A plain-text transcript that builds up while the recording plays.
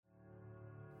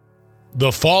The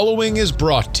following is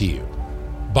brought to you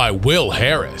by Will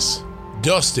Harris,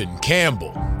 Dustin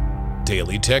Campbell,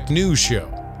 Daily Tech News Show,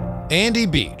 Andy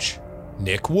Beach,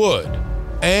 Nick Wood,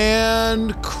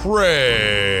 and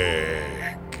Craig.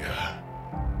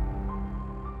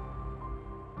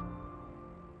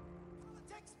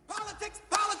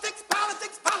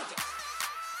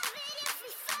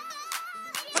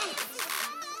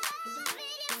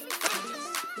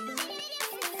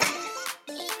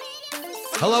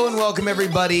 Hello and welcome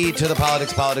everybody to the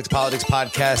Politics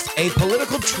podcast, a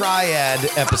political triad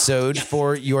episode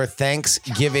for your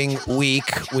Thanksgiving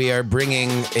week. We are bringing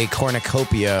a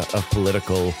cornucopia of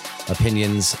political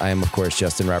opinions. I am, of course,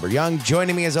 Justin Robert Young.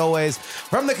 Joining me as always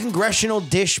from the Congressional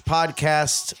Dish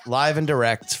podcast, live and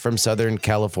direct from Southern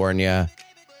California,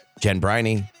 Jen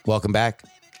Briney. Welcome back.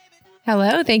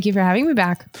 Hello. Thank you for having me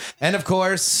back. And of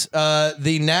course,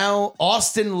 the now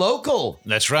Austin local.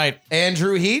 That's right.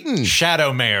 Andrew Heaton.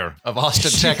 Shadow Mayor of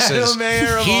Austin, Texas. Shadow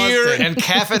Mayor of Here Austin. and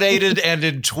caffeinated and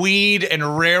in tweed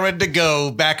and raring to go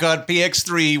back on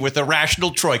PX3 with the Rational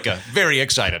Troika. Very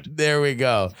excited. There we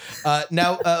go.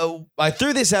 Now, I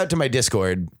threw this out to my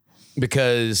Discord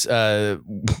because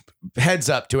heads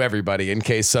up to everybody in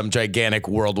case some gigantic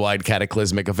worldwide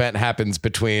cataclysmic event happens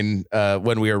between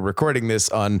when we are recording this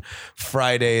on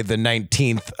Friday, the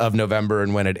 19th of November,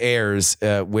 and when it airs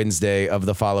Wednesday of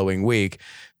the following week.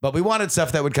 But we wanted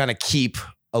stuff that would kind of keep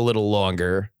a little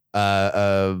longer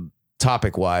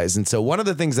topic wise. And so one of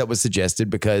the things that was suggested,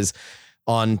 because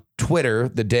on Twitter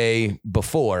the day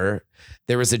before,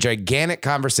 there was a gigantic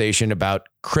conversation about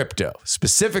crypto,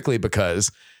 specifically because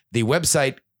the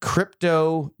website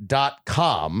crypto.com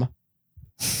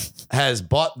has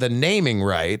bought the naming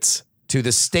rights to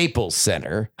the Staples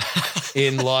Center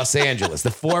in Los Angeles,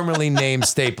 the formerly named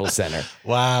Staples Center.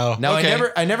 Wow. Now, okay.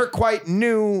 I never quite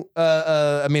knew.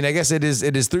 I mean, I guess it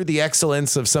is through the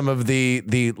excellence of some of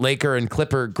the Laker and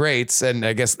Clipper greats, and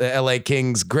I guess the LA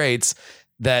Kings greats,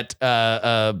 that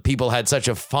people had such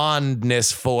a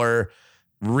fondness for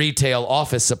retail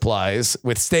office supplies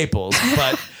with Staples,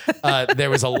 but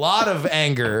there was a lot of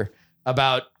anger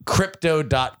about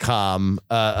crypto.com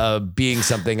being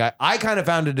something. I kind of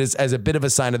found it as a bit of a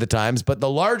sign of the times, but the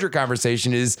larger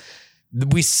conversation is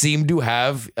we seem to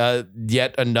have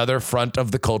yet another front of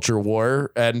the culture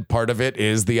war, and part of it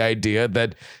is the idea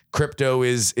that crypto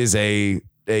is a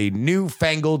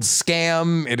newfangled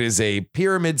scam. It is a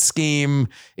pyramid scheme.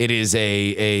 It is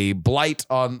a blight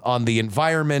on the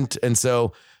environment. And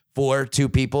so for two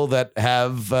people that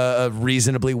have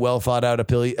reasonably well thought out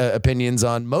opinions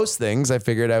on most things, I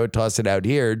figured I would toss it out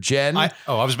here. Jen? I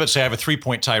was about to say I have a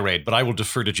 3-point tirade, but I will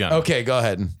defer to Jen. Okay, go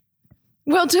ahead.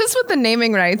 Well, just with the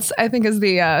naming rights, I think as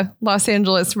the Los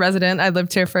Angeles resident, I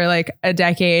lived here for like a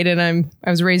decade, and I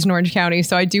was raised in Orange County.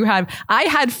 So I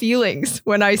had feelings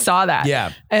when I saw that.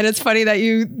 Yeah. And it's funny that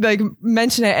you like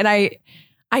mention it. And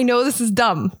I know this is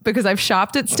dumb because I've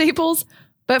shopped at Staples,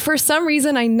 but for some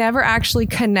reason I never actually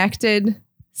connected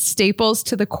Staples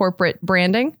to the corporate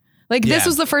branding. Like this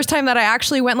was the first time that I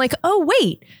actually went like, oh,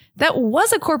 wait, that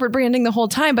was a corporate branding the whole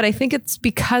time. But I think it's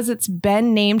because it's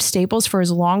been named Staples for as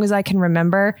long as I can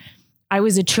remember. I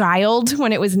was a child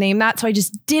when it was named that, so I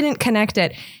just didn't connect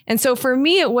it. And so for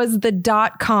me, it was the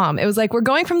 .com. It was like, we're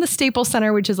going from the Staples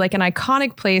Center, which is like an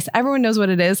iconic place. Everyone knows what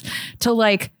it is, to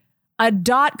like a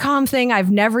 .com thing I've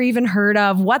never even heard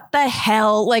of. What the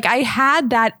hell? Like I had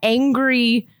that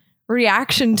angry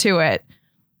reaction to it.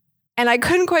 And I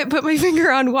couldn't quite put my finger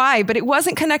on why, but it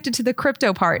wasn't connected to the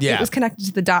crypto part. Yeah. It was connected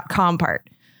to the .com part.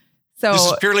 So This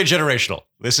is purely generational.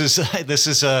 This is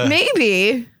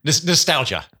maybe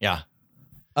nostalgia. Yeah.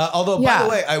 Although, by the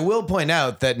way, I will point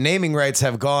out that naming rights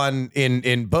have gone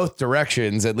in both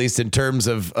directions, at least in terms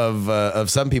of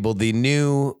some people. The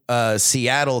new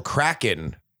Seattle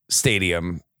Kraken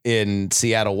Stadium in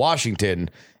Seattle,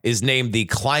 Washington, is named the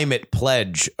Climate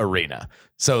Pledge Arena.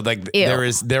 So, like,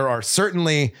 there are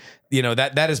certainly, you know,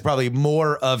 that is probably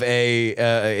more of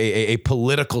a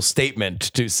political statement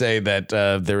to say that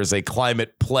there is a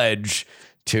climate pledge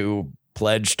to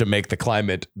make the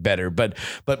climate better. But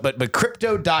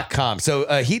crypto.com.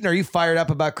 So Heaton, are you fired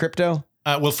up about crypto?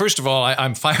 Well, first of all,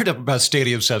 I'm fired up about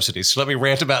stadium subsidies. So let me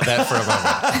rant about that for a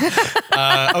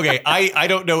moment. Okay, I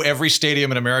don't know every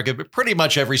stadium in America, but pretty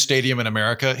much every stadium in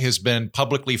America has been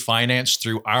publicly financed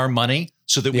through our money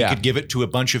so that we could give it to a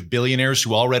bunch of billionaires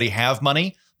who already have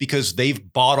money. because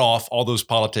they've bought off all those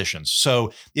politicians.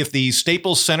 So if the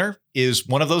Staples Center is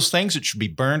one of those things, it should be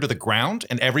burned to the ground,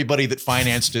 and everybody that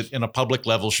financed it in a public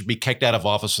level should be kicked out of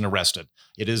office and arrested.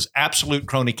 It is absolute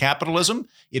crony capitalism.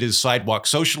 It is sidewalk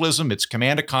socialism. It's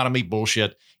command economy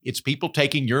bullshit. It's people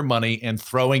taking your money and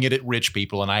throwing it at rich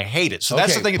people, and I hate it. So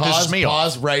that's the thing that pisses me off.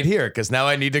 Pause right here, because now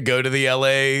I need to go to the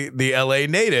LA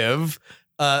native.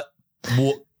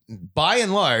 By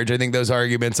and large, I think those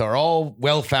arguments are all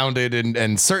well-founded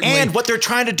and certainly. And what they're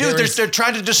trying to do, they're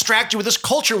trying to distract you with this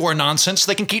culture war nonsense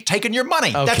so they can keep taking your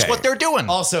money. Okay. That's what they're doing.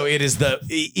 Also, it is the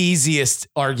easiest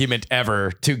argument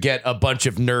ever to get a bunch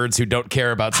of nerds who don't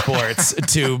care about sports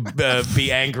to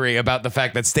be angry about the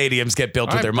fact that stadiums get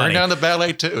built with their money. Burn down the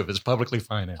ballet too if it's publicly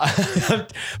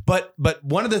financed. But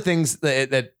one of the things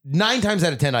that 9 times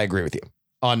out of 10 I agree with you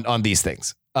on these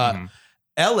things.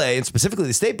 LA, and specifically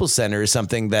the Staples Center, is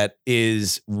something that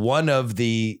is one of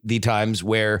the times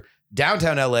where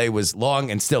downtown LA was long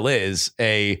and still is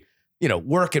a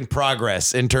work in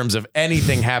progress in terms of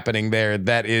anything happening there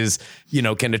that is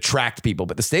can attract people.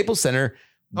 But the Staples Center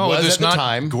was at the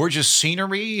time gorgeous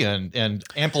scenery and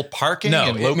ample parking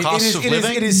and low costs of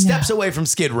living. It is steps away from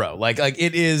Skid Row. Like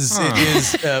it is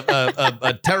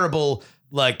a terrible.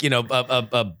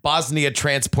 A Bosnia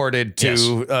transported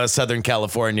to Southern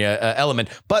California element.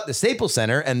 But the Staples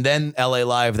Center and then LA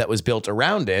Live that was built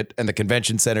around it and the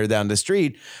convention center down the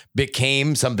street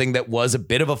became something that was a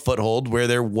bit of a foothold where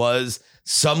there was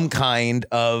some kind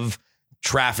of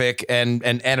traffic and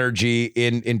energy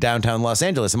in downtown Los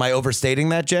Angeles. Am I overstating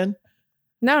that, Jen?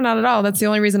 No, not at all. That's the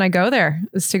only reason I go there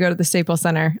is to go to the Staples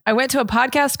Center. I went to a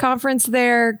podcast conference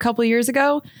there a couple of years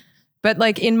ago.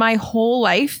 But in my whole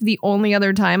life, the only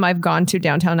other time I've gone to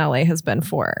downtown LA has been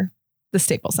for the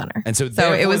Staples Center. And so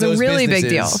it was a really big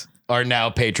deal. Are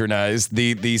now patronized.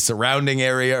 The surrounding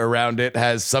area around it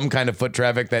has some kind of foot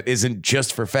traffic that isn't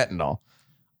just for fentanyl.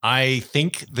 I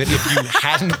think that if you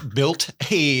hadn't built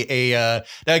now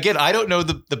again, I don't know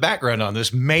the background on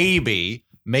this.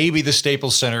 Maybe the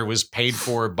Staples Center was paid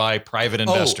for by private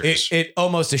investors. It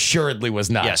almost assuredly was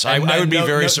not. Yes, I would be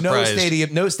very surprised.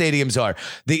 No stadiums are.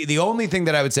 The only thing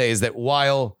that I would say is that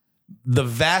while the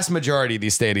vast majority of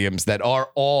these stadiums that are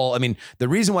all, the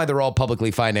reason why they're all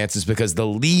publicly financed is because the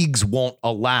leagues won't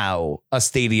allow a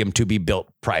stadium to be built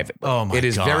privately. Oh my God. It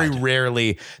is very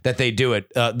rarely that they do it.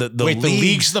 The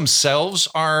leagues themselves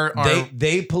are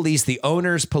they police, the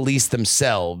owners police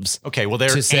themselves. Okay, well,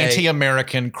 they're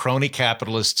anti-American, crony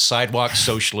capitalist, sidewalk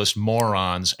socialist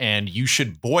morons, and you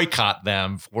should boycott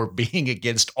them for being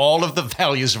against all of the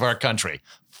values of our country.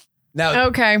 Now,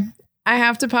 okay, I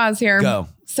have to pause here. Go.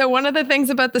 So one of the things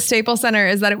about the Staples Center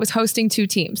is that it was hosting 2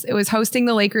 teams. It was hosting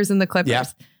the Lakers and the Clippers. Yeah.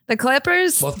 The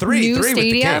Clippers, three new with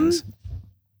stadium. the Kings.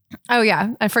 Oh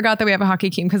yeah, I forgot that we have a hockey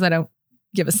team because I don't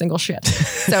give a single shit.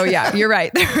 So yeah, you're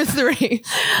right. There were 3.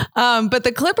 But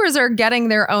the Clippers are getting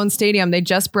their own stadium. They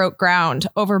just broke ground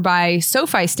over by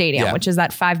SoFi Stadium, which is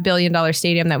that $5 billion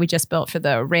stadium that we just built for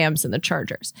the Rams and the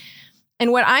Chargers.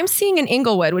 And what I'm seeing in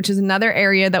Inglewood, which is another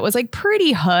area that was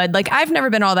pretty hood. I've never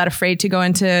been all that afraid to go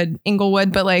into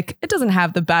Inglewood, but it doesn't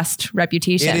have the best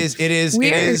reputation. It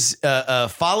is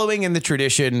following in the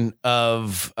tradition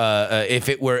of if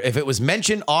it was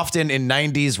mentioned often in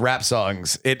 90s rap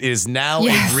songs, it is now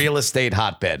a real estate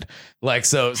hotbed.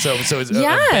 So it's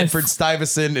Bedford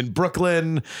Stuyvesant in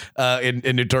Brooklyn,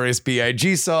 in Notorious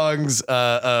B.I.G. songs,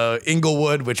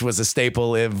 Inglewood, which was a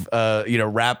staple of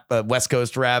rap, West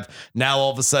Coast rap. Now all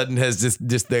of a sudden has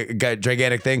just the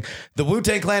gigantic thing. The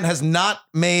Wu-Tang Clan has not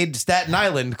made Staten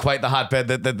Island quite the hotbed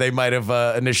that they might have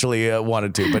initially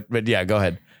wanted to. But yeah, go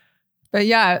ahead. But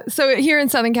yeah, so here in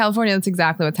Southern California, that's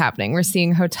exactly what's happening. We're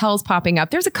seeing hotels popping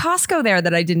up. There's a Costco there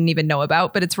that I didn't even know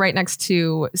about, but it's right next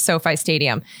to SoFi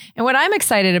Stadium. And what I'm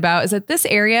excited about is that this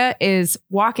area is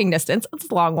walking distance. It's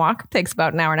a long walk. It takes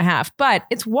about an hour and a half, but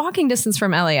it's walking distance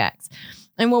from LAX.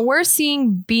 And what we're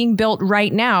seeing being built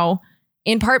right now,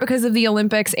 in part because of the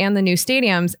Olympics and the new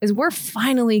stadiums, is we're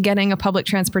finally getting a public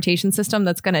transportation system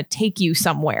that's going to take you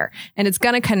somewhere and it's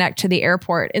going to connect to the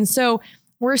airport. And so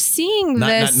we're seeing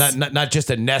not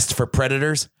just a nest for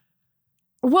predators.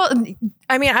 Well,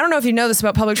 I don't know if you know this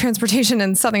about public transportation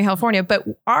in Southern California, but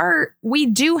we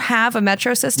do have a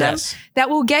metro system that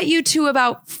will get you to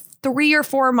about 3 or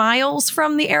 4 miles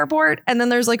from the airport. And then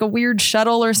there's like a weird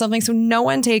shuttle or something. So no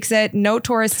one takes it. No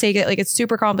tourists take it. Like it's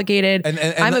super complicated. And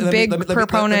I'm a big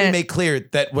proponent. Let me make clear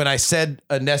that when I said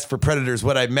a nest for predators,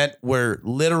 what I meant were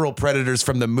literal predators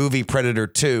from the movie Predator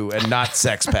 2 and not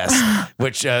sex pests,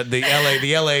 which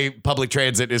the LA public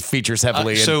transit features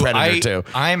heavily in Predator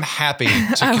 2. I'm happy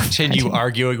to continue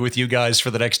arguing with you guys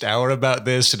for the next hour about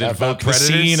this and invoke the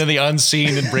seen and the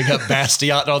unseen and bring up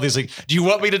Bastion and all these things. Do you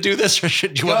want me to do this or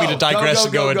should you want me to digress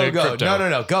and go into crypto?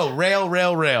 No. Go.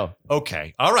 Rail.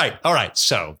 Okay. All right.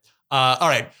 So,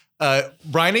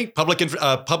 Briney,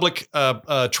 public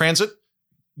transit,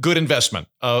 good investment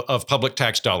of public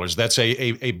tax dollars. That's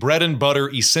a bread and butter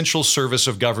essential service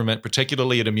of government,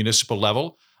 particularly at a municipal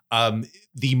level.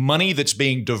 The money that's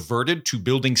being diverted to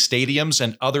building stadiums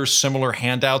and other similar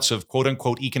handouts of quote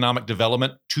unquote economic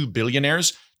development to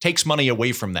billionaires takes money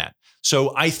away from that.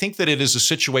 So I think that it is a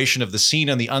situation of the seen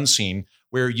and the unseen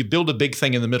where you build a big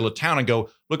thing in the middle of town and go,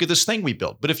 look at this thing we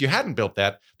built. But if you hadn't built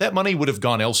that, that money would have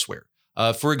gone elsewhere.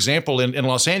 For example, in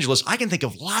Los Angeles, I can think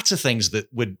of lots of things that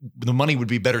the money would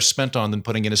be better spent on than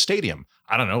putting in a stadium.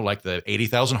 I don't know, like the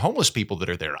 80,000 homeless people that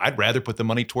are there. I'd rather put the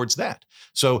money towards that.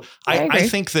 So I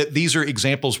think that these are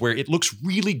examples where it looks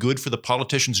really good for the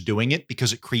politicians doing it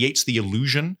because it creates the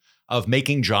illusion of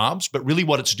making jobs. But really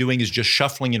what it's doing is just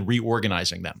shuffling and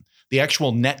reorganizing them. The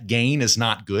actual net gain is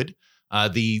not good.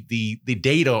 The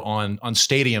data on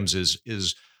stadiums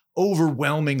is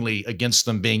overwhelmingly against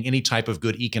them being any type of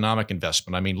good economic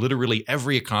investment. I mean, literally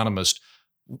every economist,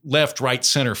 left, right,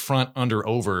 center, front, under,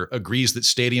 over, agrees that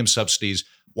stadium subsidies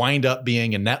wind up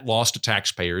being a net loss to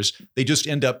taxpayers. They just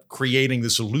end up creating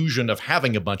this illusion of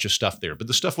having a bunch of stuff there, but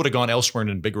the stuff would have gone elsewhere and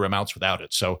in bigger amounts without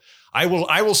it. So I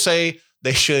will say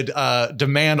they should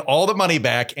demand all the money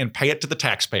back and pay it to the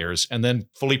taxpayers and then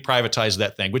fully privatize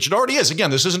that thing, which it already is.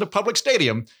 Again, this isn't a public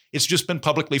stadium. It's just been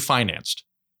publicly financed.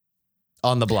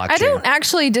 On the blockchain. I don't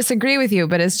actually disagree with you,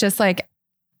 but it's just like,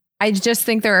 I just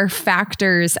think there are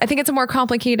factors. I think it's a more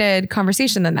complicated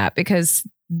conversation than that because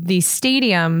the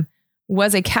stadium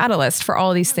was a catalyst for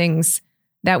all these things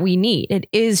that we need. It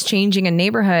is changing a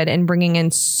neighborhood and bringing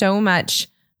in so much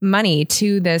money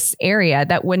to this area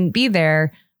that wouldn't be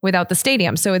there without the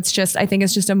stadium. So it's just, I think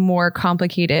it's just a more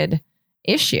complicated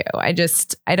issue. I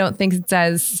don't think it's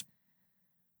as,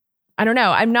 I don't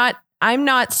know. I'm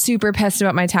not super pissed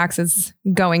about my taxes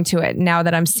going to it now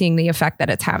that I'm seeing the effect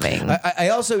that it's having. I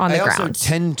also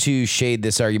tend to shade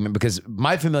this argument because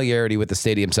my familiarity with the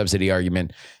stadium subsidy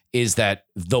argument is that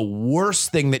the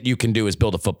worst thing that you can do is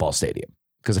build a football stadium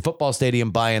because a football stadium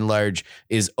by and large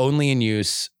is only in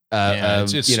use you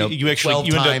end up 12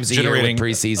 times a year with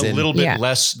preseason. A little bit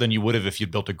less than you would have if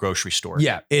you'd built a grocery store.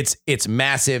 Yeah, it's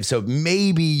massive. So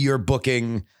maybe you're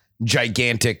booking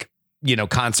gigantic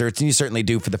concerts, and you certainly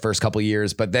do for the first couple of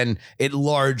years, but then it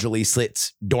largely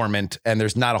sits dormant and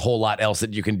there's not a whole lot else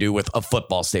that you can do with a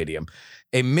football stadium.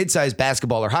 A mid-sized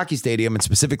basketball or hockey stadium, and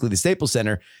specifically the Staples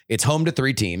Center, it's home to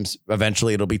 3 teams.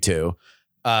 Eventually it'll be 2.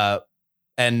 So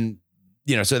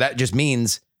that just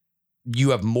means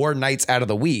you have more nights out of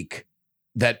the week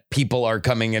that people are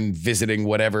coming and visiting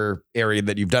whatever area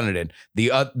that you've done it in.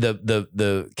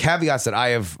 The caveats that I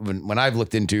have when I've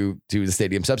looked into the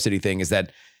stadium subsidy thing is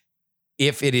that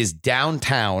if it is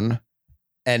downtown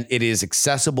and it is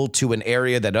accessible to an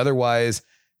area that otherwise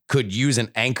could use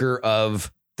an anchor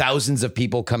of thousands of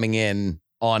people coming in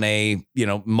on a,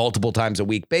 multiple times a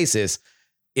week basis,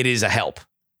 it is a help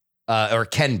or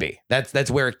can be.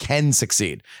 That's where it can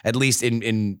succeed, at least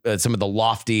in some of the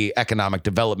lofty economic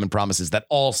development promises that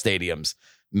all stadiums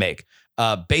make.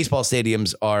 Baseball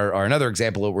stadiums are another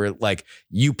example where like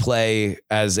you play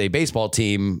as a baseball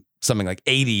team, something like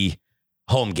 80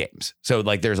 home games. So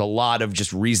like there's a lot of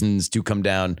just reasons to come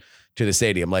down to the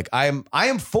stadium. Like I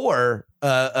am for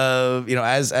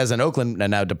as an Oakland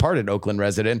and now departed Oakland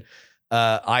resident,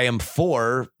 I am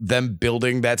for them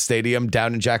building that stadium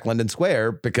down in Jack London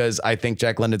Square because I think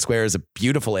Jack London Square is a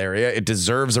beautiful area. It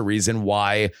deserves a reason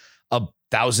why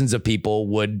thousands of people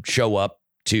would show up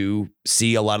to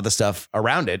see a lot of the stuff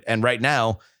around it. And right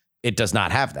now it does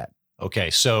not have that.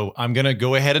 Okay, so I'm going to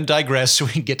go ahead and digress so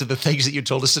we can get to the things that you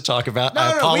told us to talk about.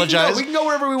 I apologize. We can go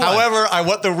wherever we want. However, I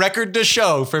want the record to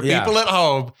show for people at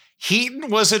home, Heaton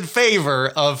was in favor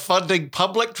of funding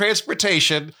public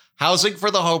transportation, housing for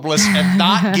the homeless, and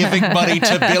not giving money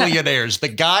to billionaires. The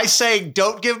guy saying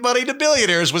don't give money to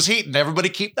billionaires was Heaton. Everybody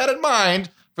keep that in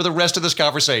mind for the rest of this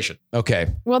conversation. Okay.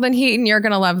 Well, then Heaton, you're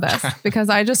going to love this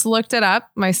because I just looked it up.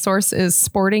 My source is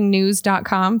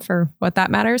sportingnews.com for what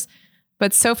that matters.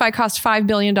 but SoFi cost $5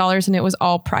 billion and it was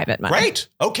all private money. Great.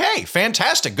 Okay.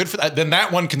 Fantastic. Good for that. Then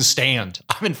that one can stand.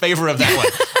 I'm in favor of that one.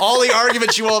 All the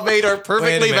arguments you all made are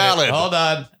perfectly valid.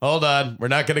 Hold on. We're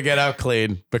not going to get out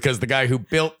clean because the guy who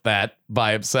built that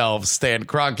by himself, Stan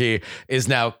Kroenke, is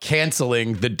now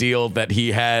canceling the deal that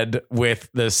he had with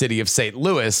the city of St.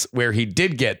 Louis, where he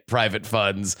did get private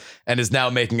funds and is now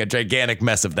making a gigantic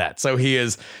mess of that. So he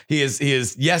is,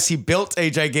 yes, he built a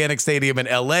gigantic stadium in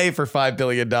LA for $5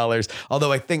 billion.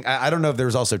 Although I don't know if there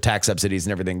was also tax subsidies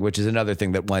and everything, which is another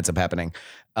thing that winds up happening,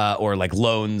 or like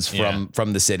loans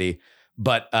from the city.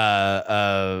 But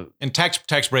and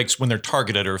tax breaks when they're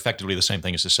targeted are effectively the same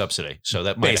thing as a subsidy. So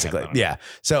that might basically, yeah.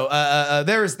 So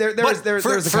there's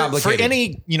a complicated for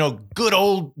any good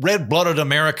old red-blooded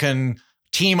American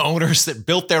team owners that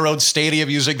built their own stadium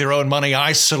using their own money.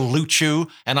 I salute you,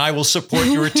 and I will support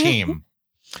your team.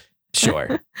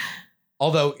 Sure.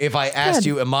 Although if I asked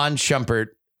you, Iman Shumpert,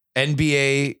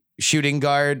 NBA shooting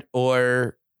guard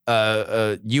or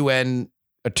UN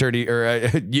attorney or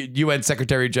UN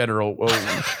Secretary General,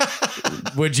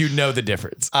 would you know the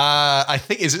difference? I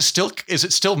think is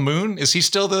it still Moon? Is he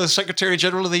still the Secretary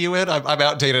General of the UN? I'm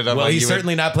outdated. Well, he's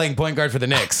certainly not playing point guard for the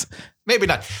Knicks. Maybe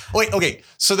not. Wait, okay.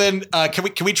 So then,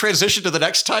 can we transition to the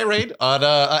next tirade on?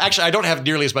 Actually, I don't have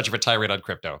nearly as much of a tirade on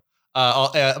crypto.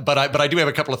 But I do have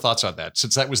a couple of thoughts on that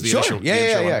since that was the initial.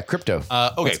 Yeah. Crypto.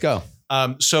 Okay, let's go.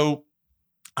 So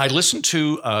I listened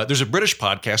to. There's a British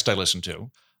podcast I listen to.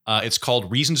 It's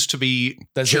called Reasons to Be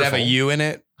Does Cheerful. it have a U in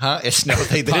it? Huh? It's no,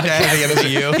 they didn't have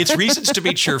any U. It's Reasons to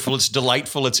Be Cheerful. It's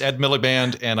delightful. It's Ed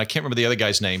Miliband and I can't remember the other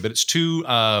guy's name, but it's two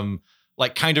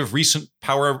like kind of recent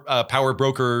power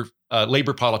broker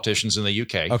labor politicians in the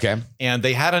UK. Okay. And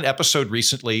they had an episode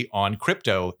recently on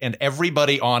crypto, and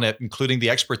everybody on it, including the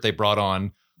expert they brought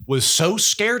on, was so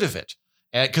scared of it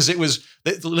because it was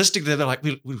listening to them. They're like,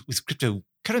 with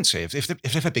cryptocurrency,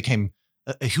 if it became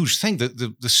a huge thing,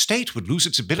 the state would lose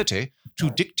its ability to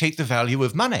dictate the value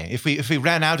of money. If we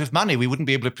ran out of money, we wouldn't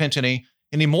be able to print any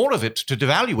more of it to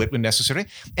devalue it when necessary.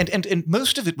 And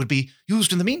most of it would be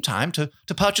used in the meantime to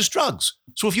purchase drugs.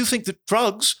 So if you think that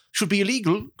drugs should be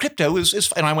illegal, crypto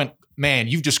is. And I went, man,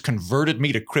 you've just converted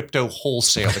me to crypto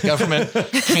wholesale. The government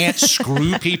can't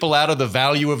screw people out of the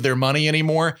value of their money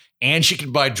anymore, and she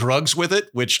can buy drugs with it,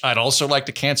 which I'd also like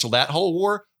to cancel that whole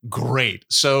war. Great.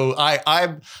 So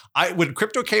I when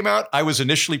crypto came out, I was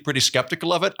initially pretty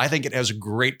skeptical of it. I think it has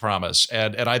great promise,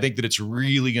 and I think that it's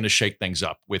really going to shake things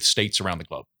up with states around the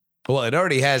globe. Well, it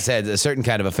already has had a certain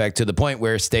kind of effect to the point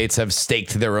where states have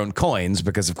staked their own coins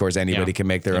because, of course, anybody can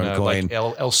make their own coin. Like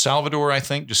El Salvador, I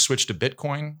think, just switched to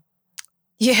Bitcoin.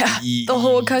 Yeah, the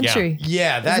whole country.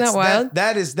 Yeah, that's wild.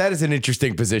 That is an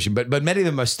interesting position. But many of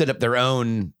them have stood up their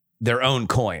own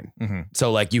coin. Mm-hmm.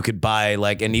 So like you could buy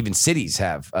and even cities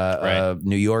have. Right.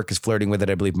 New York is flirting with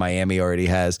it. I believe Miami already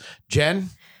has.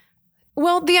 Jen?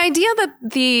 Well, the idea that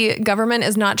the government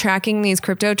is not tracking these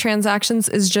crypto transactions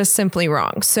is just simply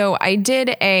wrong. So I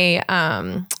did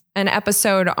an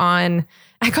episode on,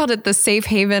 I called it the safe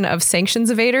haven of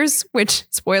sanctions evaders, which,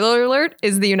 spoiler alert,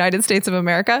 is the United States of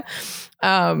America.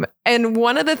 And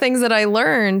one of the things that I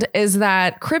learned is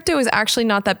that crypto is actually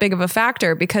not that big of a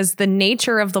factor because the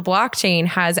nature of the blockchain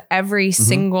has every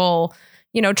single,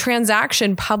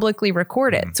 transaction publicly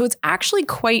recorded. So it's actually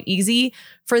quite easy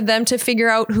for them to figure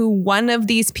out who one of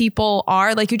these people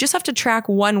are. Like you just have to track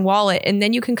one wallet and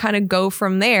then you can kind of go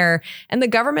from there. And the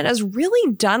government has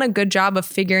really done a good job of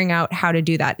figuring out how to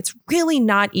do that. It's really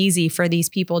not easy for these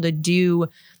people to do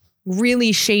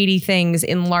really shady things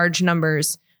in large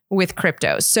numbers with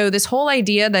crypto. So this whole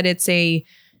idea that it's a,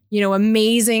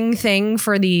 amazing thing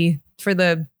for the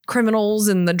criminals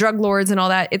and the drug lords and all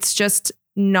that, it's just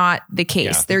not the case.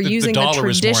 Yeah, they're using the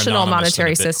traditional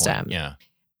monetary system. Yeah.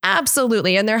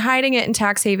 Absolutely. And they're hiding it in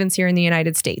tax havens here in the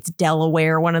United States,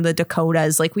 Delaware, one of the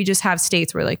Dakotas. Like we just have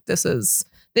states where this is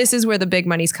where the big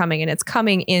money's coming, and it's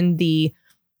coming in the,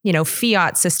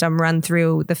 fiat system run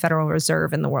through the Federal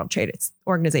Reserve and the World Trade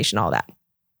Organization, all that.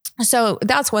 So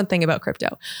that's one thing about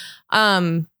crypto.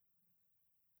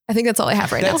 I think that's all I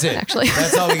have right now. That's it. Actually,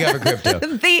 that's all we got for crypto.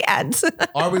 The end.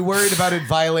 Are we worried about it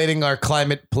violating our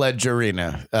climate pledge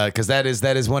arena? Because that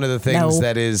is one of the things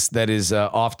that is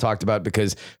oft talked about.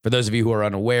 Because for those of you who are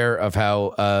unaware of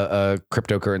how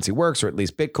cryptocurrency works, or at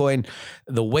least Bitcoin,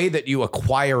 the way that you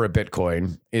acquire a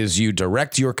Bitcoin is you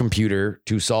direct your computer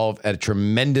to solve a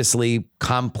tremendously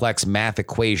complex math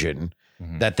equation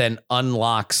that then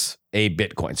unlocks a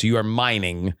Bitcoin. So you are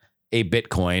mining a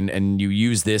Bitcoin, and you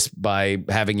use this by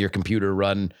having your computer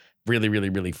run really, really,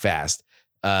 really fast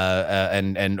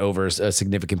and over a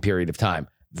significant period of time.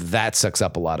 That sucks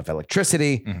up a lot of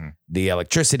electricity. The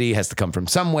electricity has to come from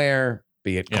somewhere.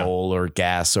 be it coal or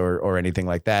gas or anything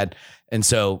like that. And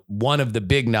so one of the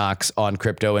big knocks on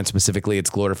crypto, and specifically its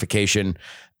glorification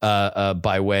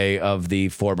by way of the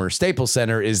former Staples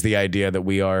Center, is the idea that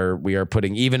we are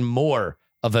putting even more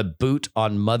of a boot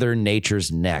on Mother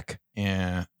Nature's neck.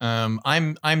 Yeah,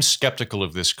 I'm skeptical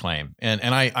of this claim,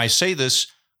 and I say this.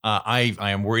 I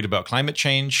am worried about climate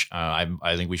change.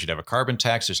 I think we should have a carbon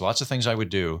tax. There's lots of things I would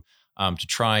do to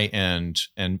try and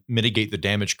mitigate the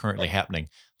damage currently happening.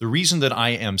 The reason that I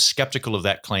am skeptical of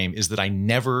that claim is that I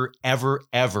never, ever,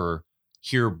 ever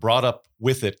hear brought up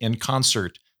with it in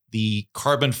concert the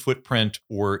carbon footprint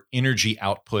or energy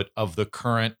output of the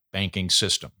current banking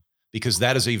system, because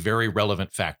that is a very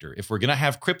relevant factor. If we're going to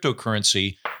have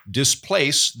cryptocurrency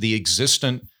displace the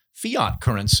existent fiat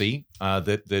currency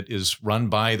that is run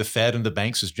by the Fed and the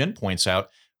banks, as Jen points out,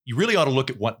 you really ought to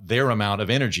look at what their amount of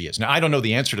energy is. Now, I don't know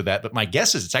the answer to that, but my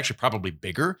guess is it's actually probably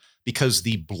bigger, because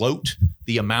the bloat,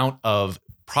 the amount of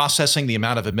processing, the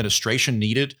amount of administration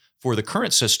needed for the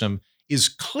current system is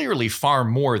clearly far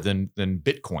more than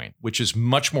Bitcoin, which is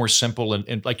much more simple.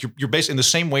 And like you're basically in the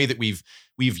same way that we've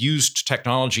used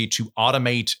technology to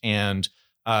automate and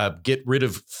get rid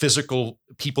of physical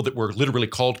people that were literally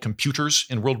called computers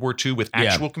in World War II with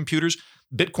actual computers.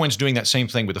 Bitcoin's doing that same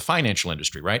thing with the financial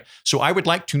industry, right? So I would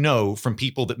like to know from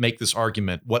people that make this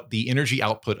argument what the energy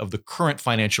output of the current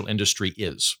financial industry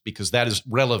is, because that is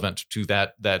relevant to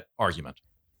that argument.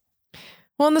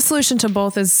 Well, and the solution to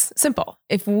both is simple.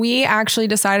 If we actually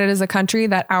decided as a country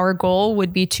that our goal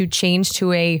would be to change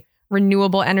to a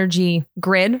renewable energy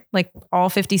grid, like all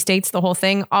 50 states, the whole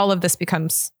thing, all of this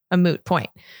becomes a moot point.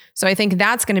 So I think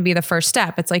that's going to be the first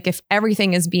step. It's like if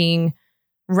everything is being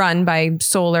run by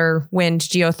solar, wind,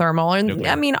 geothermal, and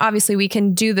I mean, obviously we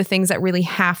can do the things that really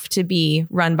have to be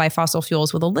run by fossil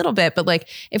fuels with a little bit, but like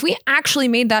if we actually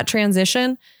made that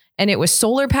transition and it was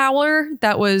solar power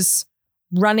that was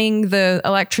running the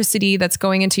electricity that's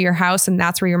going into your house and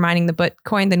that's where you're mining the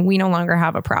Bitcoin, then we no longer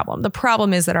have a problem. The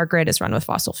problem is that our grid is run with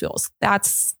fossil fuels.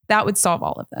 That would solve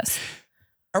all of this.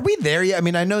 Are we there yet? I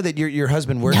mean, I know that your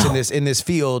husband works in this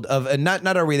field of, and not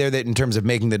are we there that in terms of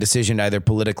making the decision either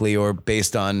politically or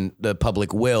based on the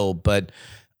public will, but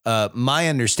my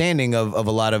understanding of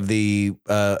a lot of the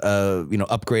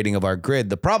upgrading of our grid,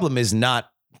 the problem is not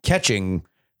catching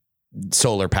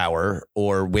solar power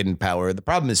or wind power. The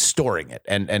problem is storing it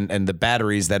and the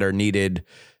batteries that are needed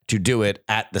to do it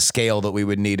at the scale that we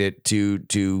would need it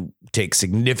to take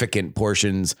significant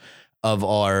portions of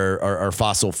our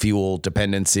fossil fuel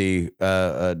dependency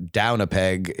down a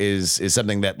peg is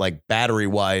something that, like, battery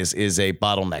wise, is a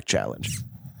bottleneck challenge.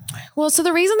 Well, so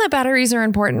the reason that batteries are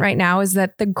important right now is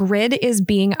that the grid is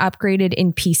being upgraded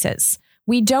in pieces.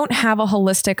 We don't have a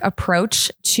holistic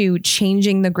approach to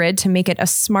changing the grid to make it a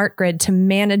smart grid to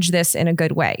manage this in a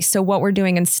good way. So what we're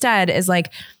doing instead is,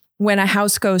 like, when a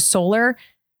house goes solar,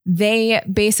 they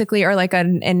basically are like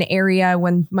an area.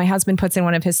 When my husband puts in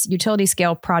one of his utility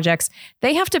scale projects,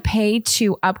 they have to pay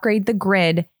to upgrade the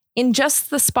grid in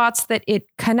just the spots that it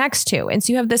connects to. And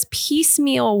so you have this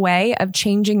piecemeal way of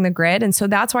changing the grid. And so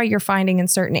that's why you're finding in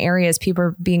certain areas, people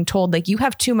are being told, like, you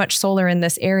have too much solar in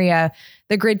this area.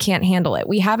 The grid can't handle it.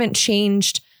 We haven't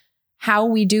changed how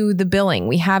we do the billing.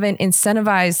 We haven't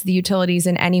incentivized the utilities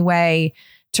in any way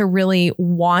to really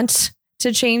want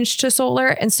to change to solar.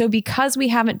 And so because we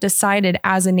haven't decided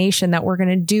as a nation that we're going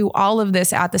to do all of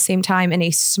this at the same time in a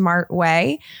smart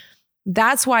way,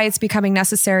 that's why it's becoming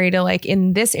necessary to, like,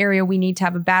 in this area, we need to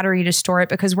have a battery to store it,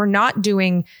 because we're not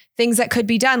doing things that could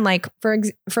be done. Like, for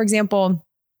example,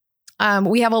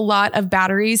 we have a lot of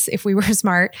batteries. If we were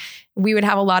smart, we would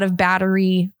have a lot of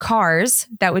battery cars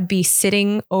that would be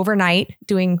sitting overnight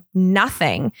doing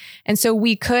nothing. And so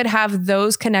we could have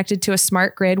those connected to a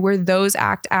smart grid where those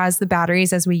act as the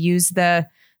batteries as we use the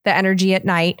energy at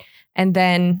night. And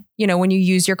then, when you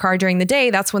use your car during the day,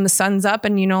 that's when the sun's up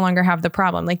and you no longer have the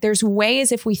problem. Like, there's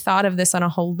ways, if we thought of this on a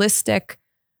holistic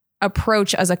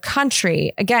approach as a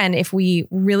country, again, if we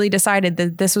really decided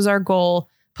that this was our goal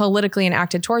politically and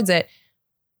acted towards it,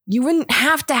 you wouldn't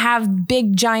have to have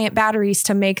big giant batteries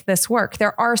to make this work.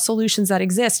 There are solutions that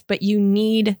exist, but you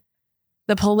need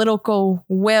the political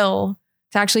will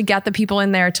to actually get the people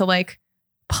in there to, like,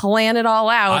 plan it all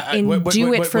out and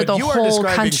do it for the whole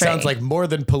country. Sounds like more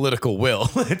than political will.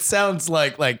 It sounds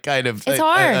like kind of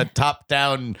a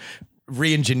top-down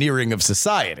re-engineering of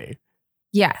society.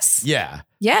 Yes. Yeah.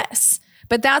 Yes.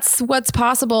 But that's what's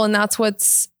possible, and that's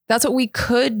what we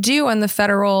could do on the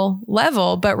federal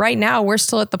level. But right now, we're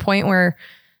still at the point where,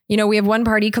 we have one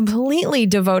party completely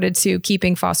devoted to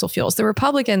keeping fossil fuels. The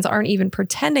Republicans aren't even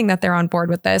pretending that they're on board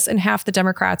with this, and half the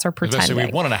Democrats are pretending. So we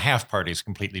have 1.5 parties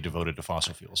completely devoted to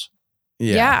fossil fuels.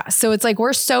 Yeah. So it's like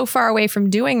we're so far away from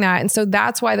doing that. And so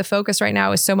that's why the focus right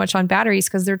now is so much on batteries,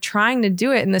 because they're trying to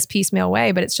do it in this piecemeal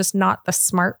way, but it's just not the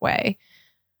smart way.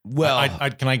 Well,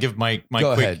 can I give my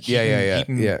quick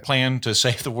Heaton plan to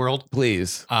save the world?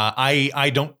 Please.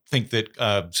 I don't think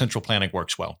that central planning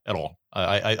works well at all.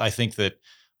 I think that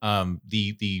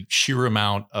the sheer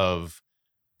amount of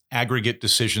aggregate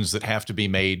decisions that have to be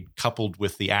made, coupled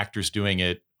with the actors doing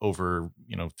it over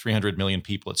 300 million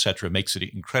people, et cetera, makes it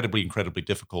incredibly, incredibly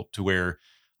difficult to where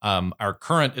our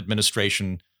current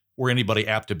administration or anybody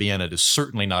apt to be in it is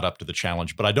certainly not up to the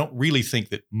challenge. But I don't really think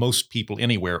that most people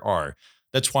anywhere are.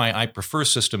 That's why I prefer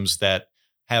systems that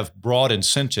have broad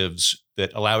incentives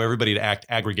that allow everybody to act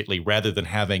aggregately rather than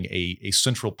having a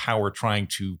central power trying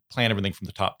to plan everything from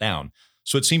the top down.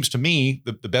 So it seems to me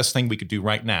the best thing we could do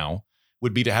right now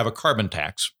would be to have a carbon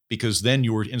tax, because then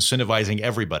you're incentivizing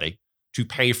everybody to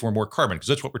pay for more carbon, because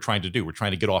that's what we're trying to do. We're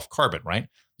trying to get off carbon, right?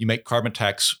 You make carbon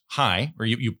tax high, or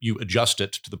you adjust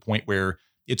it to the point where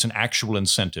it's an actual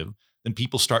incentive. Then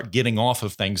people start getting off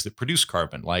of things that produce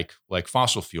carbon, like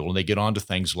fossil fuel, and they get onto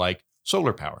things like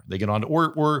solar power. They get on to,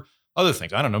 or other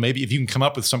things. I don't know. Maybe if you can come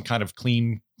up with some kind of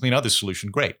clean other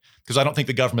solution, great. Because I don't think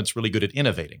the government's really good at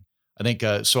innovating. I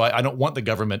think so. I don't want the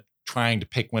government trying to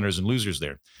pick winners and losers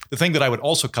there. The thing that I would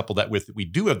also couple that with that we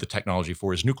do have the technology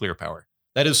for is nuclear power.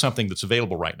 That is something that's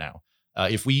available right now.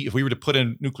 If we were to put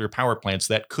in nuclear power plants,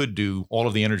 that could do all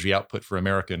of the energy output for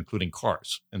America, including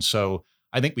cars. And so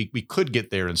I think we could get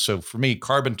there. And so for me,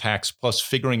 carbon tax plus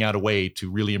figuring out a way to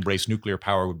really embrace nuclear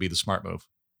power would be the smart move.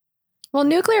 Well,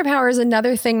 nuclear power is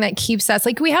another thing that keeps us,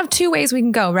 like, we have two ways we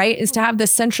can go, right? Is to have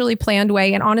this centrally planned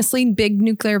way. And honestly, big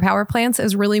nuclear power plants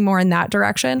is really more in that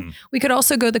direction. We could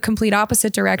also go the complete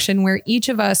opposite direction, where each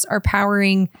of us are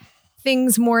powering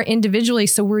things more individually.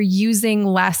 So we're using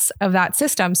less of that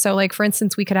system. So like, for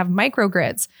instance, we could have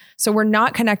microgrids. So we're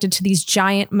not connected to these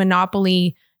giant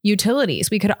monopoly utilities.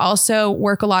 We could also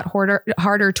work a lot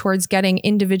harder towards getting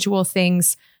individual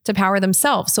things to power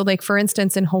themselves. So like, for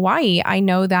instance, in Hawaii, I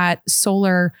know that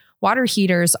solar water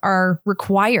heaters are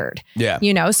required.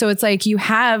 Yeah. So it's like you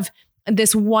have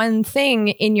this one thing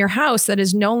in your house that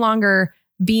is no longer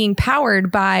being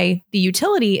powered by the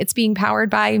utility. It's being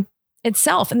powered by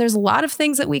itself. And there's a lot of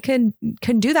things that we can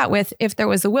do that with if there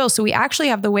was a will. So we actually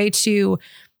have the way to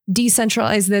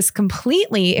decentralize this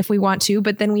completely if we want to,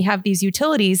 but then we have these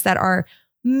utilities that are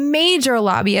major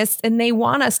lobbyists and they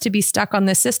want us to be stuck on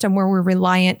this system where we're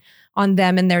reliant on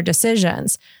them and their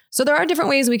decisions. So there are different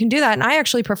ways we can do that. And I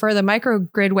actually prefer the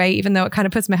microgrid way, even though it kind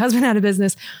of puts my husband out of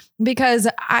business, because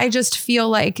I just feel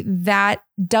like that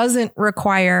doesn't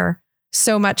require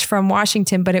so much from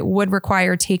Washington, but it would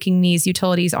require taking these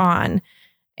utilities on.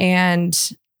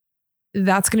 And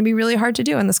that's going to be really hard to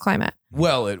do in this climate.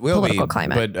 Well, it will Political be,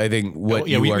 climate. but I think what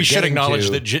we should acknowledge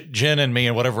that Jen and me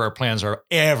and whatever our plans are,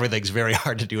 everything's very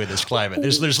hard to do in this climate.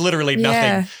 There's literally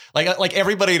nothing. Like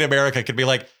everybody in America could be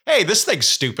like, hey, this thing's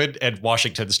stupid, and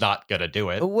Washington's not going to do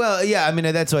it. Well, yeah, I mean,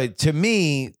 that's why, to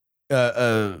me,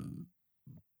 America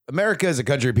is a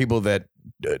country of people that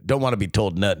don't want to be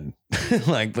told nothing.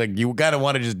 like you kind of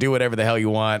want to just do whatever the hell you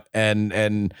want,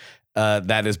 and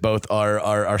that is both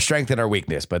our strength and our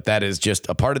weakness. But that is just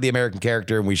a part of the American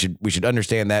character, and we should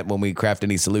understand that when we craft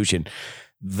any solution.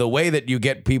 The way that you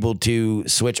get people to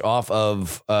switch off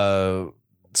of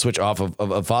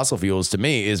fossil fuels, to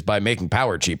me, is by making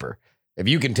power cheaper. If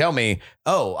you can tell me,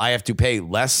 oh, I have to pay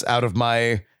less out of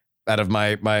my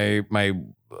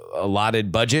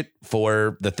allotted budget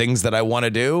for the things that I want to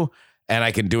do, and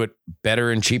I can do it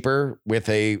better and cheaper with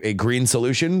a green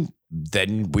solution,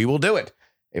 then we will do it.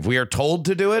 If we are told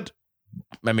to do it,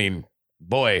 I mean,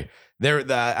 boy,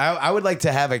 I would like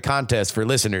to have a contest for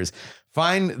listeners.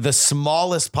 Find the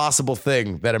smallest possible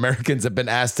thing that Americans have been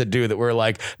asked to do that we're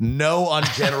like, no, on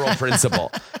general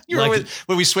principle. You remember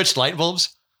when we switched light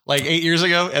bulbs? Like 8 years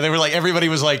ago, and they were like, everybody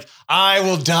was like, I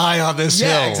will die on this hill.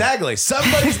 Yeah, exactly.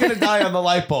 Somebody's going to die on the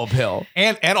light bulb hill.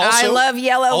 And also, I love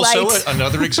yellow lights. Also,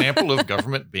 another example of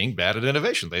government being bad at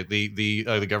innovation.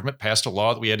 The government passed a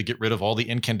law that we had to get rid of all the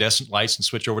incandescent lights and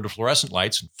switch over to fluorescent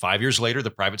lights. And 5 years later,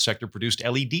 the private sector produced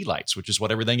LED lights, which is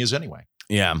what everything is anyway.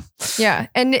 Yeah. Yeah.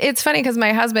 And it's funny because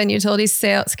my husband, utility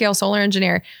scale solar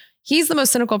engineer, he's the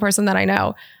most cynical person that I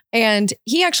know. And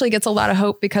he actually gets a lot of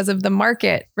hope because of the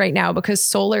market right now, because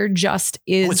solar just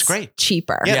is it's great.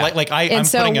 Cheaper. Yeah, I'm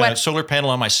putting a solar panel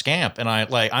on my Scamp, and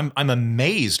I'm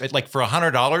amazed. Like for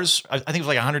 $100, I think it was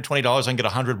like $120, I can get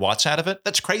 100 watts out of it.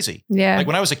 That's crazy. Yeah. Like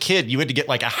when I was a kid, you had to get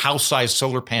like a house-sized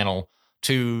solar panel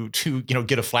to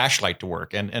get a flashlight to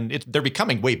work, and they're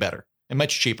becoming way better. and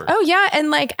much cheaper. Oh, yeah.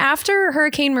 And like after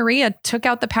Hurricane Maria took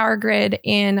out the power grid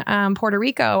in Puerto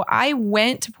Rico, I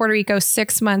went to Puerto Rico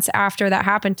 6 months after that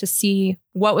happened to see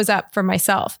what was up for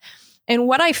myself. And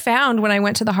what I found when I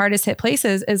went to the hardest hit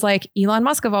places is like Elon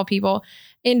Musk, of all people,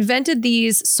 invented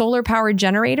these solar powered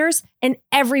generators and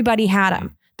everybody had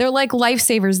them. They're like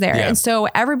lifesavers there. Yeah. And so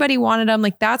everybody wanted them.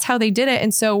 Like that's how they did it.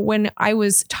 And so when I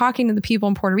was talking to the people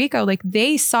in Puerto Rico, like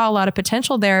they saw a lot of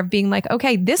potential there of being like,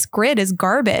 okay, this grid is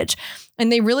garbage.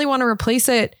 And they really want to replace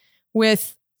it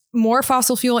with more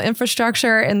fossil fuel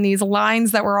infrastructure and these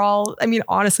lines that were all, I mean,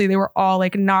 honestly, they were all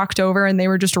like knocked over and they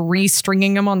were just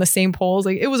restringing them on the same poles.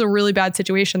 Like it was a really bad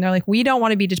situation. They're like, we don't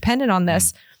want to be dependent on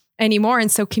this anymore.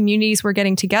 And so communities were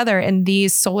getting together and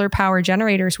these solar power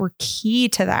generators were key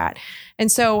to that. And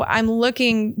so I'm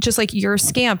looking just like your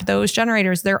Scamp, those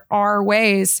generators, there are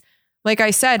ways, like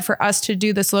I said, for us to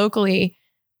do this locally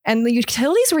and the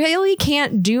utilities really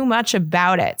can't do much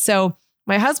about it. So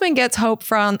my husband gets hope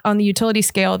from on the utility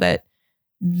scale that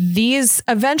these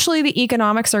eventually the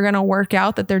economics are going to work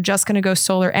out, that they're just going to go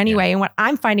solar anyway. Yeah. And what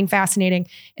I'm finding fascinating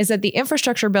is that the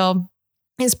infrastructure bill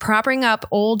is propping up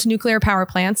old nuclear power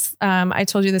plants. I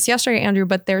told you this yesterday, Andrew,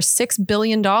 but there's $6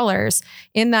 billion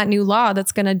in that new law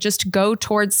that's going to just go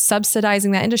towards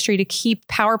subsidizing that industry to keep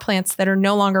power plants that are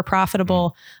no longer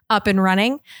profitable up and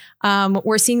running.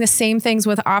 We're seeing the same things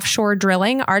with offshore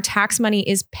drilling. Our tax money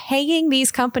is paying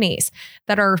these companies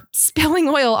that are spilling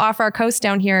oil off our coast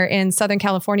down here in Southern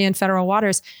California and federal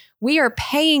waters. We are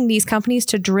paying these companies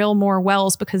to drill more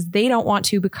wells because they don't want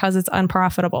to because it's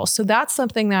unprofitable. So that's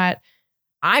something that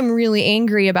I'm really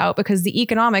angry about because the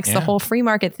economics, the whole free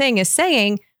market thing is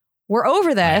saying we're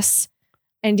over this.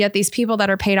 And yet these people that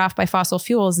are paid off by fossil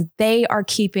fuels, they are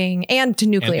keeping, and to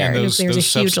nuclear. And nuclear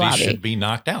is a huge lobby. Should be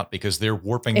knocked out because they're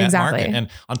warping that market.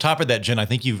 And on top of that, Jen, I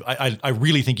think I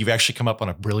really think you've actually come up on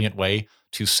a brilliant way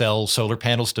to sell solar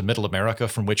panels to middle America,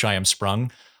 from which I am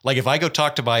sprung. Like if I go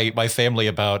talk to my family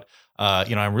about,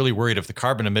 I'm really worried if the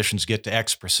carbon emissions get to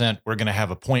X percent, we're going to have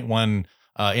a 0.1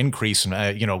 increase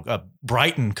and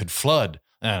Brighton could flood.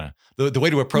 The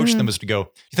way to approach them is to go,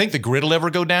 you think the grid will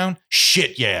ever go down?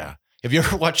 Shit, yeah. Have you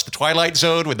ever watched The Twilight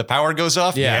Zone when the power goes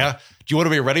off? Yeah. Do you want to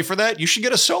be ready for that? You should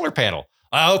get a solar panel.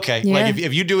 Okay. Yeah. Like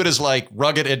if you do it as like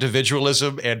rugged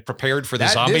individualism and prepared for the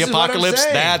zombie apocalypse,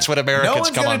 that's what Americans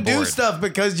come on board. No one's going to do stuff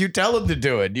because you tell them to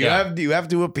do it. You have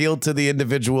to appeal to the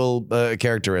individual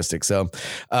characteristics. So,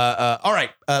 all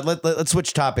right, let's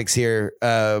switch topics here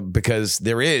because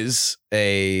there is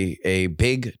a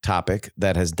big topic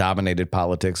that has dominated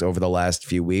politics over the last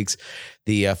few weeks.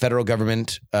 The federal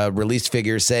government released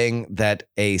figures saying that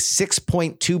a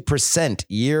 6.2%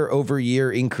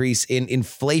 year-over-year increase in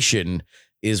inflation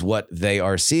is what they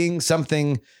are seeing,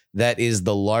 something that is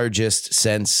the largest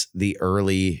since the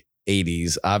early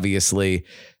 80s. Obviously,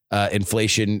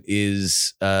 inflation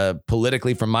is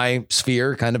politically, from my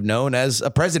sphere, kind of known as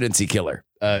a presidency killer.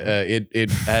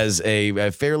 It has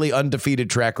a fairly undefeated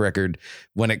track record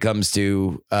when it comes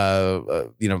to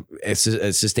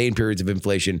sustained periods of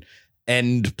inflation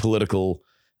and political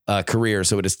career.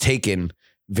 So it is taken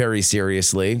very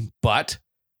seriously, but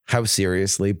how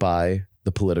seriously by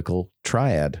the political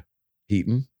triad?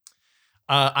 Heaton?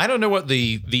 I don't know what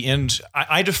the end.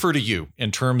 I defer to you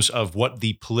in terms of what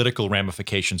the political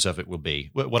ramifications of it will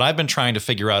be. What I've been trying to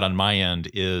figure out on my end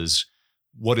is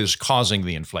what is causing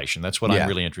the inflation. That's what I'm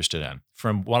really interested in.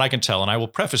 From what I can tell, and I will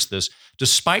preface this,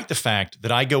 despite the fact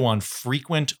that I go on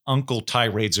frequent uncle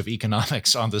tirades of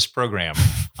economics on this program,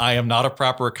 I am not a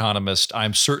proper economist.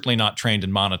 I'm certainly not trained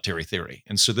in monetary theory.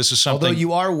 And so this is something. Although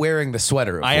you are wearing the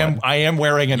sweater. I am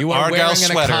wearing an Argyle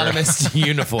sweater. Economist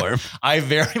uniform. I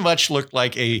very much look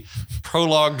like a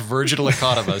prologued virginal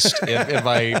economist in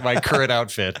my current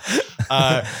outfit.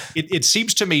 It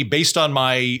seems to me, based on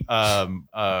my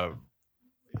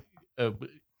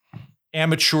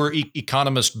amateur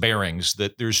economist bearings,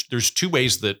 that there's two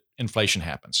ways that inflation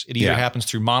happens. It either happens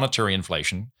through monetary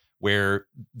inflation, where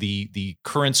the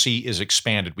currency is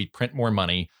expanded, we print more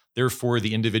money, therefore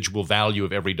the individual value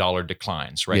of every dollar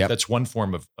declines, right? Yep. That's one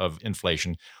form of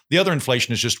inflation. The other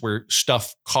inflation is just where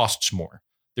stuff costs more.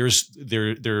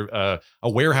 A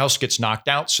warehouse gets knocked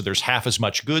out, so there's half as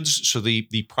much goods, so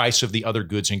the price of the other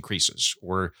goods increases.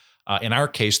 Or in our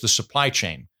case, the supply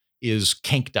chain is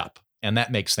kinked up, and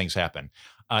that makes things happen.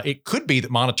 It could be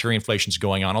that monetary inflation is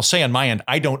going on. I'll say on my end,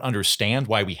 I don't understand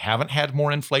why we haven't had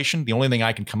more inflation. The only thing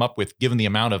I can come up with, given the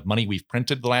amount of money we've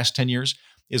printed the last 10 years,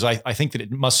 is I think that it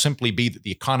must simply be that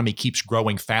the economy keeps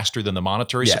growing faster than the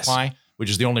monetary supply, which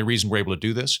is the only reason we're able to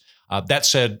do this. That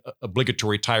said,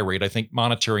 obligatory tirade, I think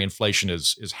monetary inflation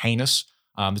is heinous.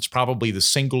 It's probably the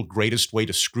single greatest way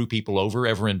to screw people over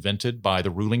ever invented by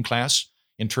the ruling class,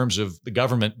 in terms of the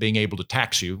government being able to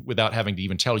tax you without having to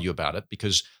even tell you about it,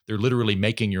 because they're literally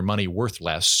making your money worth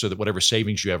less so that whatever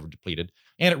savings you ever depleted.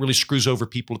 And it really screws over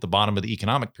people at the bottom of the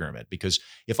economic pyramid, because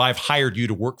if I've hired you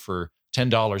to work for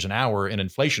 $10 an hour and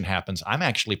inflation happens, I'm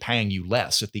actually paying you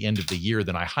less at the end of the year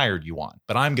than I hired you on,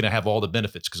 but I'm going to have all the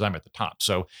benefits because I'm at the top.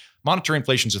 So monetary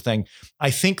inflation is a thing.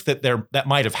 I think that that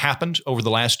might have happened over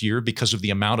the last year because of the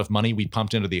amount of money we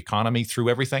pumped into the economy through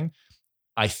everything.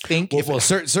 I think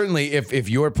certainly if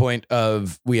your point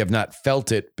of we have not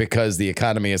felt it because the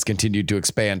economy has continued to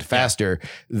expand faster,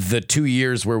 the 2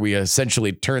 years where we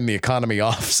essentially turned the economy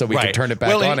off so we could turn it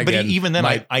back on again, even then,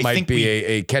 might think be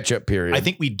a catch-up period. I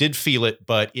think we did feel it,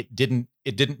 but it didn't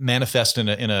manifest in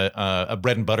a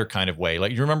bread and butter kind of way.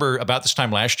 Like, you remember about this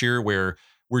time last year where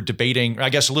we're debating, I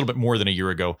guess a little bit more than a year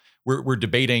ago, we're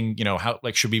debating, how,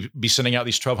 like, should we be sending out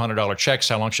these $1,200 checks?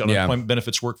 How long should unemployment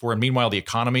benefits work for? And meanwhile, the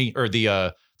economy or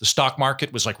the stock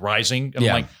market was like rising.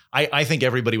 And I think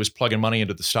everybody was plugging money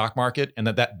into the stock market, and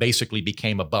that basically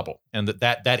became a bubble, and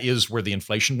that is where the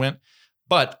inflation went.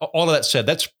 But all of that said,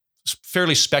 that's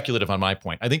fairly speculative on my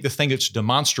point. I think the thing that's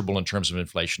demonstrable in terms of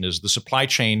inflation is the supply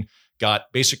chain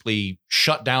got basically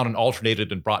shut down and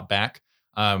alternated and brought back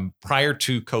prior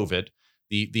to COVID.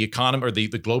 The economy, or the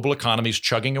global economy, is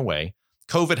chugging away.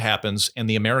 COVID happens, and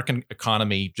the American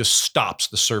economy just stops.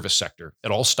 The service sector,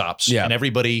 it all stops, and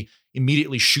everybody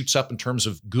immediately shoots up in terms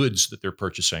of goods that they're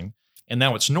purchasing. And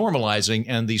now it's normalizing,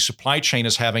 and the supply chain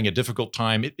is having a difficult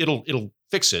time. It'll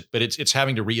fix it, but it's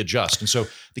having to readjust. And so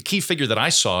the key figure that I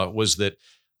saw was that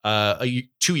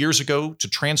 2 years ago, to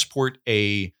transport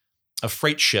a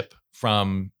freight ship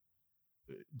from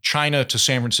China to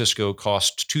San Francisco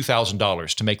cost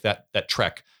 $2,000 to make that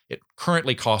trek. It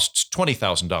currently costs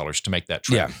 $20,000 to make that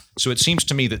trek. Yeah. So it seems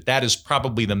to me that is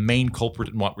probably the main culprit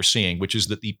in what we're seeing, which is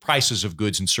that the prices of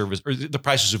goods and service, or the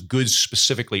prices of goods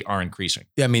specifically, are increasing.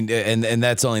 Yeah, I mean, and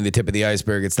that's only the tip of the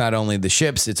iceberg. It's not only the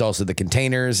ships, it's also the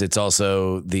containers, it's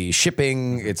also the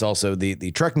shipping, it's also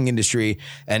the trucking industry,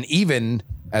 and even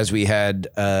as we had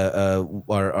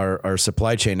our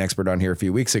supply chain expert on here a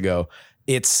few weeks ago,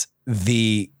 it's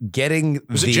the getting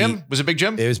was it Jim? Was it Big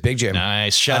Jim? It was Big Jim.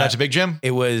 Nice. Shout out to Big Jim. It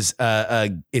was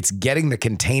it's getting the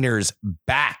containers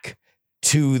back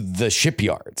to the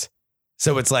shipyards.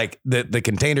 So it's like the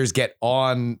containers get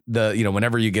on the,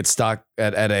 whenever you get stuck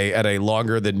at a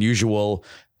longer than usual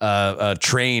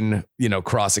train,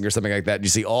 crossing or something like that, you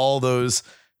see all those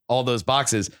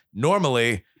boxes.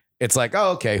 Normally it's like,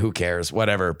 oh, okay, who cares?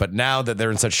 Whatever. But now that they're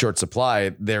in such short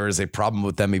supply, there is a problem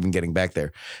with them even getting back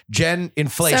there. Jen,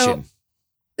 inflation.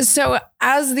 So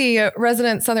as the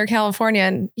resident Southern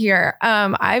Californian here,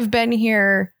 I've been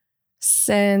here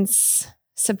since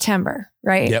September,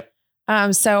 right? Yep.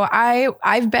 So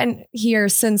I've been here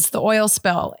since the oil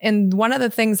spill. And one of the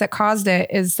things that caused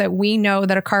it is that we know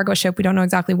that a cargo ship, we don't know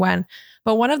exactly when,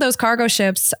 but one of those cargo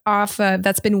ships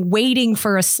that's been waiting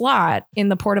for a slot in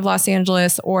the Port of Los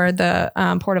Angeles or the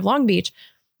Port of Long Beach,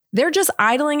 they're just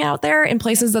idling out there in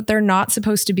places that they're not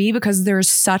supposed to be because there's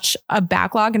such a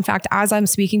backlog. In fact, as I'm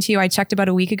speaking to you, I checked about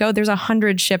a week ago, there's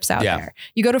 100 ships out there.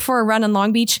 You go for a run in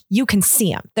Long Beach, you can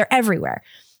see them. They're everywhere.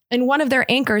 And one of their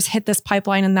anchors hit this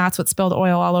pipeline, and that's what spilled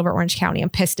oil all over Orange County. I'm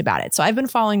pissed about it. So I've been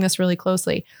following this really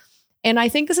closely. And I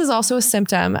think this is also a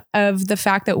symptom of the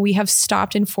fact that we have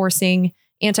stopped enforcing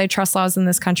antitrust laws in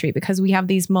this country because we have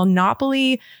these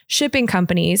monopoly shipping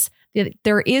companies that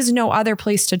there is no other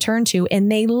place to turn to.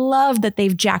 And they love that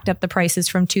they've jacked up the prices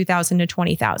from $2,000 to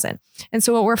 $20,000. And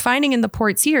so what we're finding in the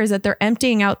ports here is that they're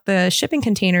emptying out the shipping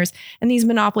containers, and these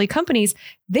monopoly companies,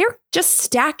 they're just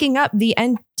stacking up the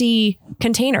empty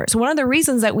containers. One of the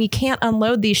reasons that we can't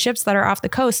unload these ships that are off the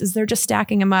coast is they're just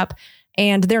stacking them up,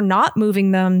 and they're not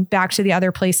moving them back to the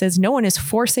other places. No one is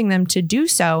forcing them to do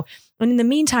so. And in the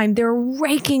meantime, they're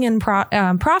raking in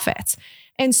profits.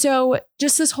 And so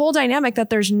just this whole dynamic that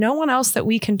there's no one else that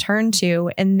we can turn to,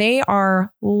 and they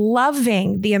are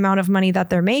loving the amount of money that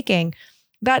they're making,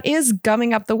 that is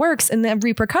gumming up the works. And the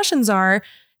repercussions are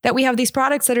that we have these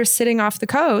products that are sitting off the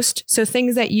coast. So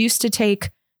things that used to take,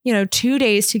 2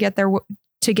 days to get there,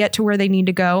 to get to where they need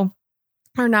to go,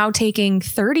 are now taking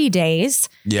 30 days.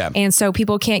 Yeah. And so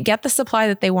people can't get the supply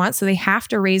that they want. So they have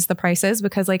to raise the prices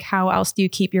because, like, how else do you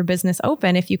keep your business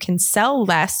open? If you can sell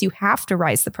less, you have to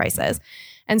raise the prices.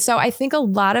 And so I think a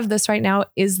lot of this right now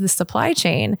is the supply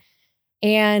chain.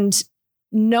 And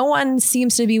no one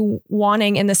seems to be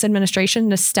wanting in this administration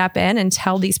to step in and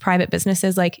tell these private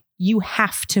businesses, like, you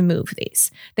have to move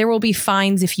these. There will be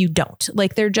fines if you don't.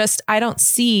 Like, I don't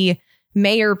see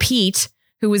Mayor Pete,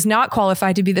 who was not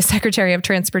qualified to be the Secretary of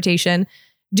Transportation,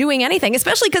 doing anything,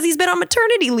 especially because he's been on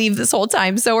maternity leave this whole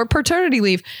time. So, or paternity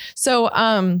leave. So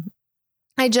I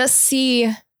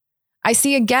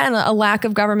see again a lack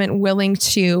of government willing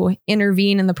to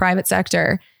intervene in the private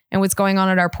sector. And what's going on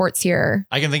at our ports here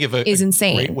I can think of is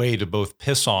insane. Great way to both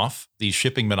piss off these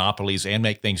shipping monopolies and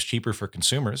make things cheaper for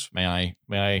consumers. May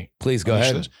I Please go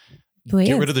ahead. Please.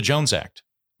 Get rid of the Jones Act.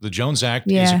 The Jones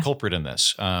Act is a culprit in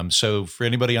this. So for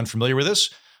anybody unfamiliar with this,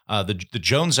 the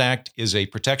Jones Act is a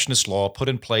protectionist law put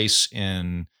in place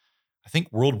in, I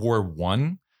think, World War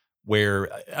I, where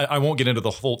I won't get into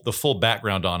the full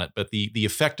background on it, but the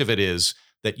effect of it is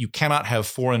that you cannot have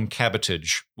foreign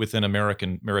cabotage within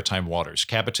American maritime waters.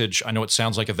 Cabotage, I know it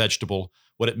sounds like a vegetable.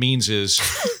 What it means is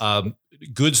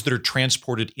goods that are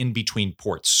transported in between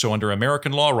ports. So under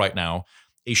American law right now,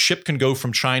 a ship can go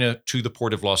from China to the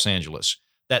port of Los Angeles.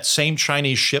 That same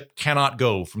Chinese ship cannot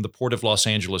go from the port of Los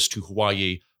Angeles to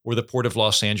Hawaii or the port of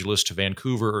Los Angeles to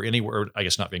Vancouver or anywhere, I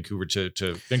guess not Vancouver, to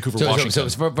Vancouver, Washington. So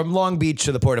it's from Long Beach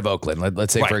to the port of Oakland,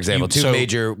 let's say, for example, two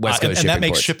major West Coast shipping ports. And that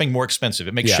makes shipping more expensive.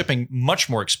 It makes shipping much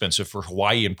more expensive for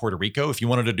Hawaii and Puerto Rico. If you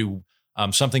wanted to do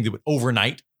something that would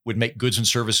overnight would make goods and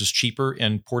services cheaper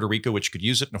in Puerto Rico, which could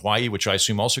use it, in Hawaii, which I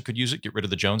assume also could use it, get rid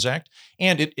of the Jones Act.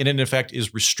 And it in effect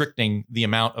is restricting the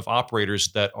amount of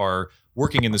operators that are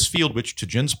working in this field, which to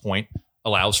Jen's point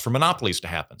allows for monopolies to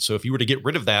happen. So if you were to get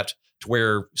rid of that to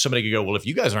where somebody could go, well, if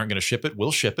you guys aren't going to ship it,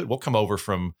 we'll ship it. We'll come over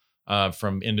from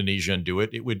Indonesia and do it.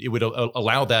 It would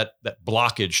allow that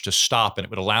blockage to stop, and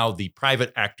it would allow the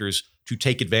private actors to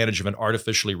take advantage of an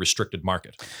artificially restricted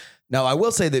market. Now, I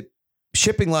will say that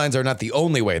shipping lines are not the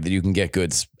only way that you can get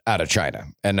goods out of China.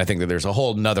 And I think that there's a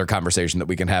whole nother conversation that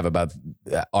we can have about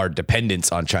our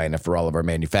dependence on China for all of our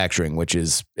manufacturing, which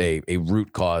is a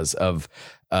root cause of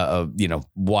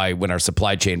why when our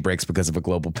supply chain breaks because of a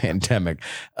global pandemic,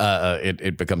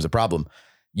 it becomes a problem.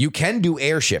 You can do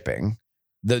air shipping.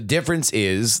 The difference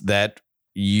is that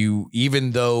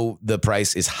even though the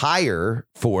price is higher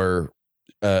for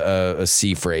a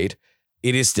sea freight,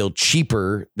 it is still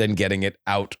cheaper than getting it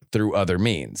out through other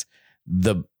means.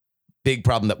 The big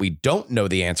problem that we don't know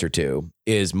the answer to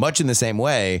is much in the same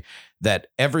way that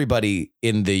everybody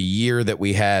in the year that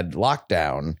we had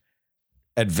lockdown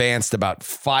advanced about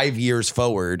 5 years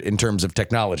forward in terms of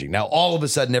technology. Now, all of a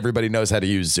sudden, everybody knows how to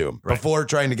use Zoom. Right. Before,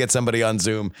 trying to get somebody on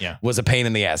Zoom was a pain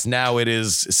in the ass. Now it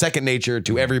is second nature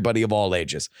to everybody of all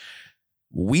ages.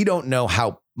 We don't know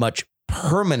how much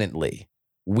permanently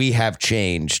we have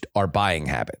changed our buying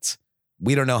habits.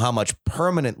 We don't know how much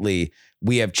permanently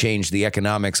we have changed the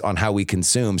economics on how we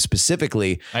consume.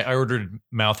 Specifically, I ordered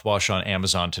mouthwash on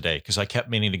Amazon today because I kept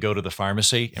meaning to go to the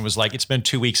pharmacy and was like, it's been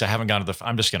 2 weeks. I haven't gone to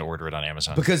I'm just going to order it on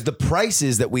Amazon. Because the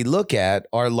prices that we look at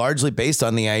are largely based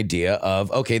on the idea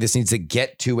of, okay, this needs to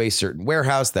get to a certain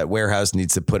warehouse. That warehouse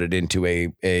needs to put it into a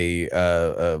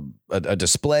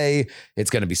display.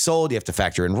 It's going to be sold. You have to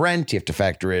factor in rent. You have to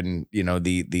factor in,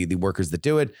 the workers that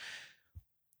do it.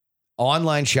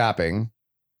 Online shopping,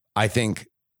 I think,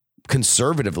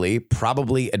 conservatively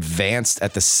probably advanced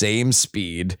at the same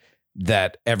speed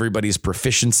that everybody's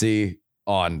proficiency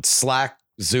on Slack,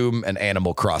 Zoom, and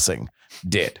Animal Crossing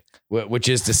did, which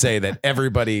is to say that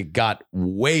everybody got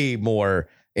way more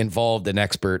involved and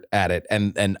expert at it.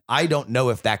 And I don't know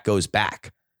if that goes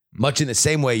back. Much in the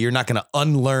same way, you're not going to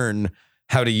unlearn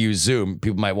how to use Zoom.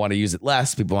 People might want to use it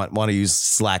less. People might want to use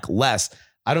Slack less.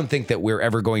 I don't think that we're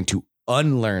ever going to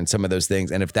unlearn some of those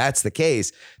things. And if that's the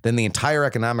case, then the entire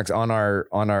economics on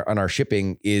our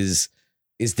shipping is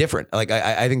different. Like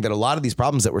I think that a lot of these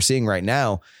problems that we're seeing right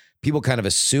now, people kind of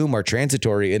assume are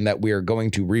transitory in that we are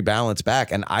going to rebalance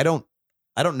back. And I don't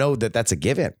know that that's a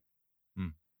given.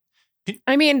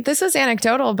 I mean, this is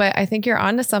anecdotal, but I think you're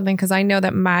onto something, because I know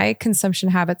that my consumption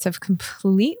habits have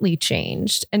completely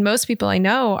changed. And most people I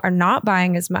know are not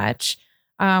buying as much.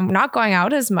 Not going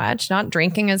out as much, not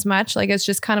drinking as much. Like, it's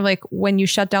just kind of like when you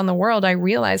shut down the world, I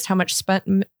realized how much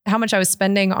I was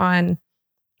spending on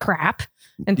crap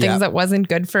and things that wasn't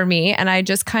good for me. And I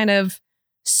just kind of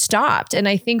stopped. And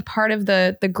I think part of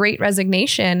the great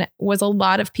resignation was a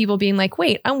lot of people being like,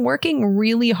 wait, I'm working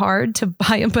really hard to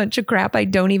buy a bunch of crap I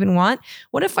don't even want.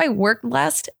 What if I worked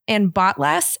less and bought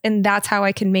less? And that's how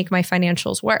I can make my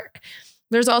financials work.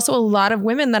 There's also a lot of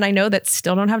women that I know that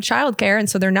still don't have childcare. And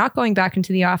so they're not going back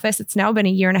into the office. It's now been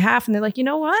 1.5 years. And they're like, you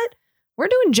know what? We're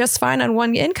doing just fine on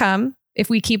one income. If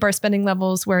we keep our spending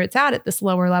levels where it's at this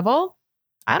lower level,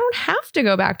 I don't have to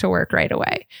go back to work right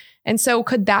away. And so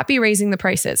could that be raising the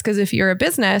prices? Because if you're a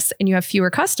business and you have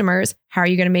fewer customers, how are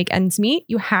you going to make ends meet?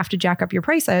 You have to jack up your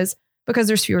prices because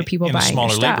there's fewer people in buying a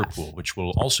smaller your labor stuff. pool, which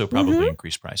will also probably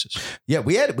increase prices. Yeah,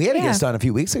 we had a guest on a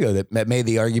few weeks ago that made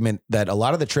the argument that a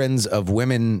lot of the trends of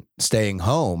women staying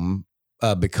home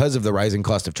because of the rising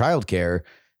cost of childcare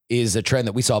is a trend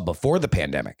that we saw before the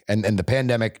pandemic, and the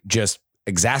pandemic just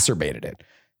exacerbated it.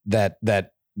 That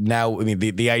now, I mean,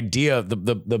 the idea of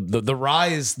the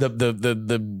rise,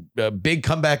 the big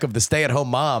comeback of the stay-at-home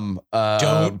mom.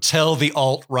 Don't tell the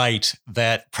alt-right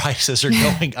that prices are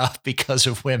going up because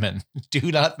of women.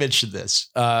 Do not mention this.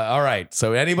 All right.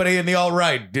 So anybody in the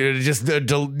alt-right, just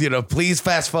please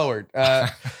fast forward.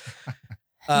 Any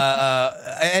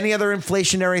other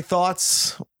inflationary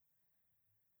thoughts?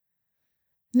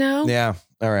 No. Yeah.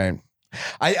 All right.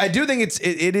 I do think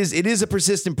it is a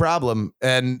persistent problem,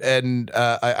 and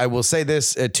I will say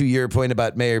this to your point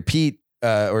about Mayor Pete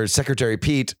or Secretary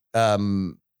Pete,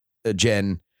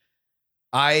 Jen.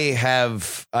 I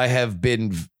have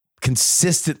been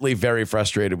consistently very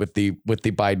frustrated with the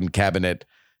Biden cabinet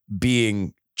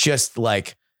being just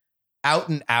like out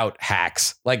and out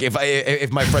hacks. Like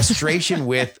if my frustration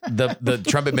with the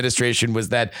Trump administration was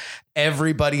that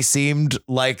everybody seemed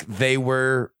like they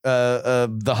were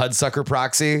the Hudsucker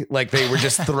proxy, like they were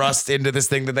just thrust into this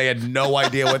thing that they had no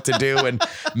idea what to do, and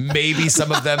maybe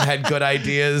some of them had good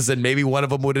ideas, and maybe one of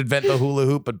them would invent the hula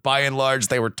hoop, but by and large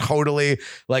they were totally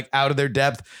like out of their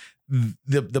depth.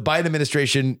 The Biden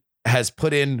administration has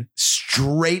put in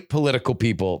straight political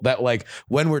people that, like,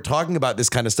 when we're talking about this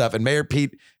kind of stuff, and Mayor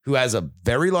Pete, who has a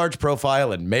very large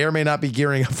profile and may or may not be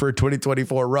gearing up for a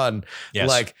 2024 run, yes,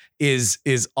 like is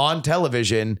on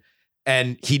television,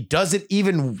 and he doesn't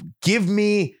even give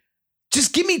me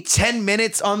 10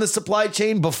 minutes on the supply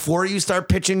chain before you start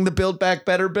pitching the Build Back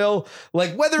Better bill.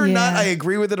 Like, whether or not I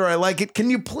agree with it or I like it,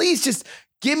 can you please just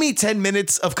give me 10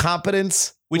 minutes of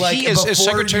competence? Would like, he, as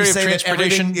Secretary of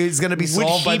Transportation, is going to be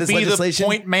solved by this legislation?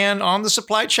 Would he be the point man on the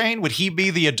supply chain? Would he be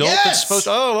the adult that's supposed?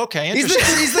 Oh, okay, interesting.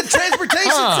 He's the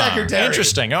transportation secretary.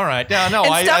 Interesting. All right. Yeah, no,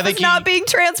 and I stuff think is not being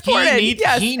transported.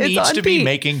 He needs to be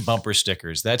making bumper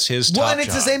stickers. That's his top Well, and it's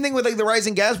job. the same thing with like the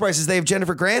rising gas prices. They have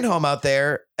Jennifer Granholm out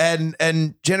there, and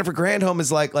Jennifer Granholm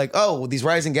is like, oh, these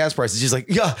rising gas prices. She's like,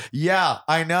 yeah,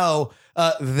 I know.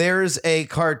 There's a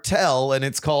cartel, and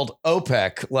it's called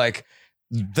OPEC. Like,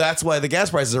 that's why the gas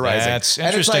prices are rising. That's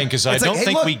interesting, because I don't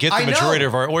think we get the majority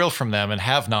of our oil from them, and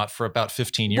have not for about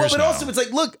 15 years now. Well, but now. also it's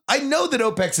like, look, I know that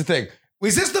OPEC's a thing.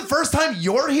 Is this the first time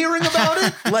you're hearing about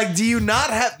it? Like, do you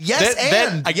not have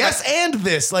and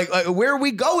this? Like, where are we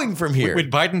going from here?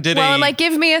 When Biden did I'm like,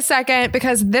 give me a second,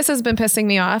 because this has been pissing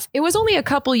me off. It was only a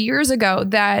couple years ago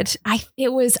that I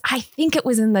think it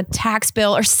was in the tax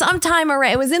bill or sometime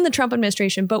around. It was in the Trump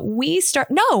administration, but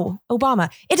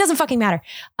Obama. It doesn't fucking matter.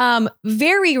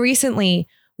 Very recently,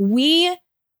 we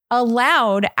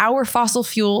allowed our fossil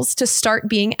fuels to start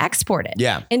being exported.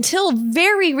 Yeah. Until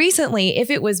very recently, if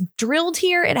it was drilled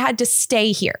here, it had to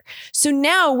stay here. So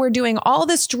now we're doing all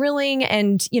this drilling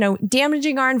and,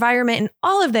 damaging our environment and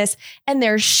all of this, and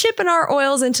they're shipping our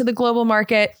oils into the global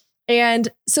market. And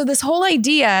so this whole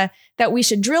idea that we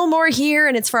should drill more here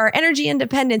and it's for our energy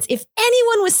independence, if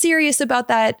anyone was serious about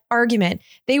that argument,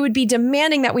 they would be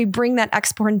demanding that we bring that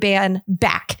export ban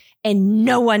back, and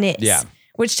no one is. Yeah.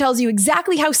 Which tells you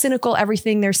exactly how cynical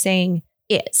everything they're saying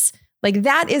is. Like,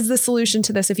 that is the solution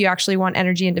to this if you actually want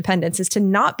energy independence, is to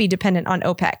not be dependent on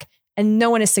OPEC. And no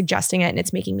one is suggesting it, and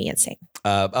it's making me insane.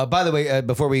 By the way,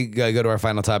 before we go to our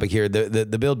final topic here,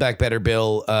 the Build Back Better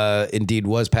bill indeed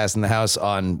was passed in the House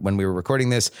when we were recording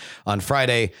this on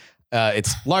Friday.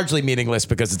 It's largely meaningless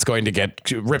because it's going to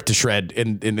get ripped to shred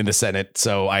in the Senate.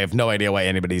 So I have no idea why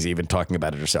anybody's even talking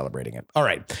about it or celebrating it. All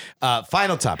right.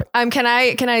 Final topic.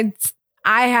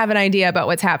 I have an idea about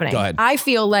what's happening. Go ahead. I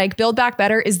feel like Build Back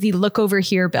Better is the look over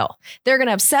here bill. They're going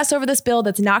to obsess over this bill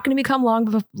that's not going to become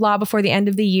law before the end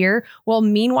of the year. Well,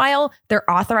 meanwhile, they're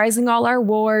authorizing all our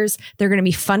wars. They're going to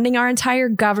be funding our entire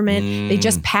government. They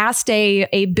just passed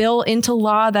a bill into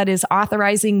law that is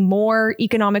authorizing more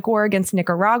economic war against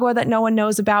Nicaragua that no one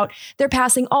knows about. They're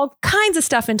passing all kinds of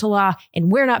stuff into law,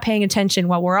 and we're not paying attention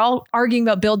while we're all arguing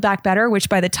about Build Back Better, which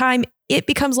by the time it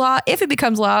becomes law, if it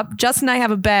becomes law, Justin and I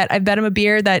have a bet. I bet him a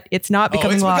beer that it's not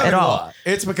becoming law at all.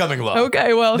 It's becoming law.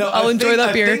 Okay, well, I'll enjoy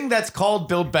that beer. A thing that's called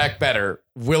Build Back Better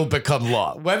will become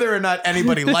law, whether or not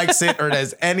anybody likes it or it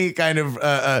has any kind of.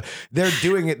 They're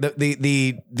doing it.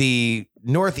 The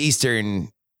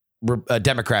Northeastern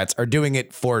Democrats are doing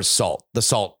it for SALT, the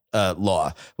SALT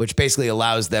law, which basically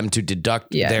allows them to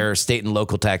deduct their state and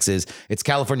local taxes. It's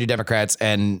California Democrats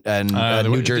and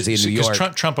New Jersey and New York.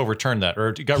 Trump overturned that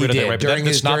or got rid of that. Right?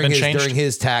 During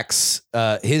his tax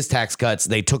cuts,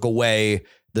 they took away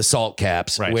the SALT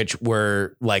caps, which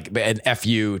were like an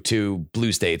FU to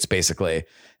blue states, basically.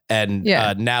 And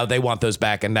now they want those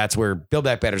back. And that's where Build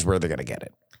Back Better's where they're going to get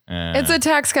it. It's a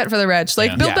tax cut for the rich.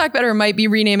 Like Build Back Better might be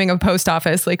renaming a post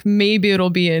office. Like maybe it'll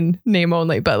be in name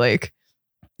only, but like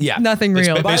nothing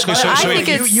real. It's basically, I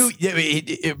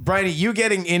think Briney, you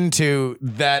getting into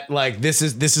that, like this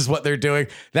is what they're doing.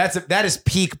 That is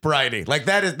peak Briney. Like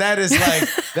that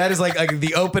is like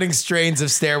the opening strains of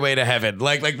Stairway to Heaven.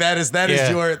 Like that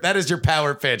is your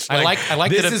power pitch. Like, I like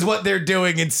this that is what they're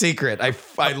doing in secret.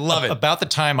 I love it. About the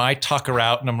time I tuck her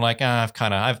out and I'm like,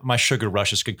 my sugar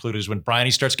rush is concluded is when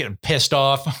Briney starts getting pissed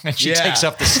off and she takes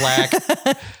up the slack,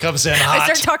 comes in hot.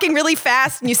 I start talking really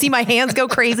fast and you see my hands go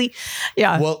crazy.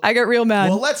 Yeah. Well, I get real mad.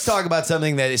 Well, let's talk about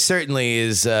something that certainly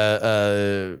is,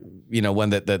 one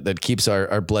that keeps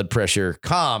our blood pressure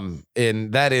calm,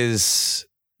 and that is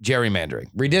gerrymandering,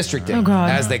 redistricting,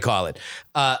 as they call it.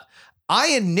 I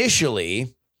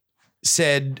initially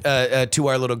said to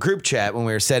our little group chat when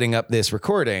we were setting up this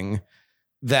recording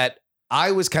that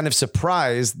I was kind of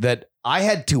surprised that I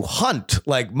had to hunt.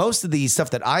 Like most of the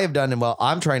stuff that I have done, and while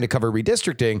I'm trying to cover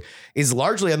redistricting, is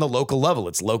largely on the local level.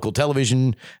 It's local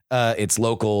television, it's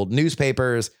local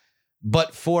newspapers.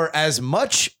 But for as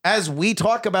much as we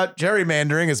talk about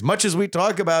gerrymandering, as much as we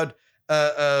talk about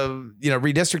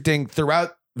redistricting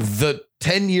throughout the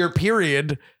 10-year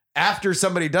period after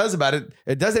somebody does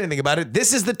anything about it,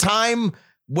 this is the time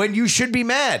when you should be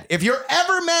mad. If you're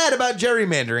ever mad about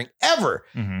gerrymandering, ever,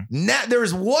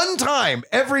 there's one time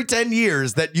every 10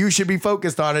 years that you should be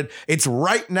focused on it. It's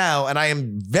right now. And I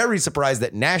am very surprised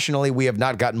that nationally we have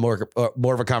not gotten more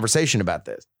of a conversation about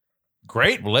this.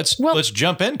 Great. Well, let's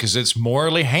jump in because it's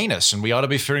morally heinous and we ought to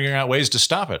be figuring out ways to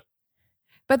stop it.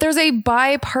 But there's a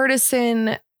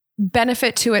bipartisan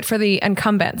benefit to it for the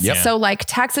incumbents. Yep. So like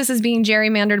Texas is being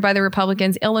gerrymandered by the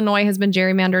Republicans. Illinois has been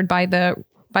gerrymandered by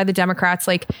the Democrats.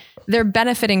 Like they're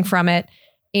benefiting from it.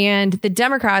 And the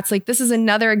Democrats, like this is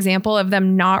another example of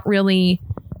them not really,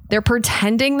 they're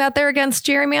pretending that they're against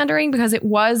gerrymandering because it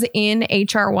was in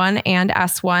HR1 and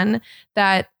S1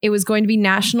 that it was going to be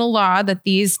national law that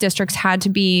these districts had to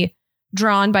be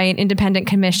drawn by an independent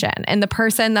commission. And the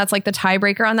person that's like the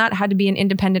tiebreaker on that had to be an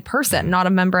independent person, not a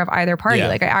member of either party. Yeah.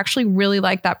 Like I actually really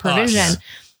like that provision.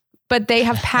 But they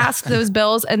have passed those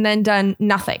bills and then done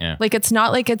nothing. Yeah. Like, it's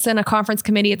not like it's in a conference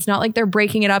committee. It's not like they're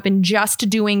breaking it up and just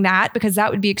doing that because that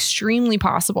would be extremely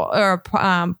popular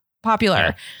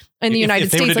in the United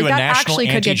States. If they were to do like a that national actually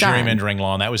could get done. Anti-gerrymandering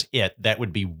law and that was it, that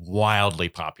would be wildly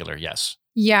popular. Yes.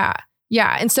 Yeah.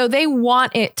 Yeah. And so they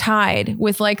want it tied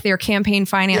with like their campaign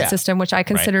finance system, which I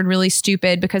considered really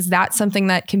stupid because that's something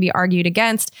that can be argued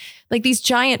against. Like these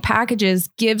giant packages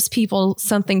gives people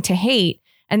something to hate.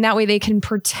 And that way they can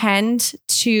pretend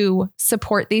to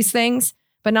support these things,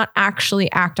 but not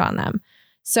actually act on them.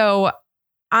 So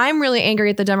I'm really angry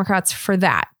at the Democrats for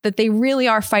that they really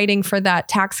are fighting for that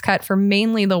tax cut for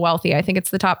mainly the wealthy. I think it's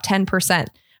the top 10%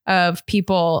 of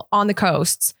people on the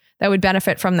coasts that would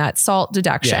benefit from that SALT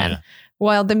deduction. Yeah.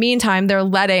 While in the meantime, they're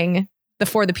letting the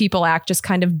For the People Act just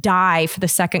kind of die for the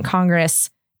second Congress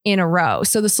in a row.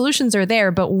 So the solutions are there.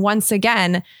 But once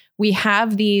again, we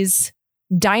have these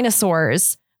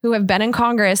dinosaurs who have been in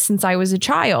Congress since I was a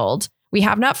child. We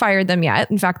have not fired them yet.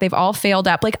 In fact, they've all failed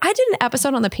up. Like I did an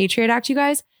episode on the Patriot Act, you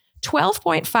guys.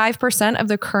 12.5% of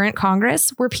the current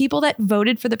Congress were people that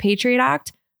voted for the Patriot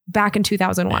Act back in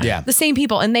 2001. Yeah. The same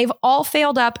people. And they've all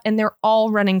failed up and they're all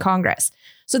running Congress.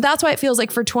 So that's why it feels like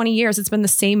for 20 years, it's been the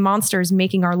same monsters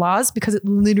making our laws because it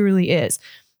literally is.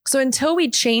 So until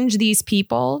we change these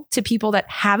people to people that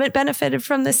haven't benefited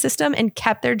from this system and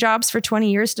kept their jobs for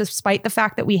 20 years, despite the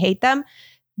fact that we hate them,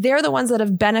 they're the ones that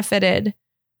have benefited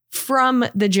from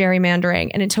the gerrymandering.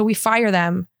 And until we fire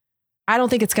them, I don't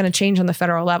think it's going to change on the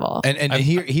federal level. And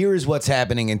here is what's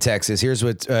happening in Texas. Here's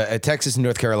what Texas and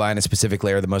North Carolina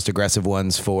specifically are the most aggressive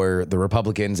ones for the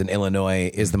Republicans, and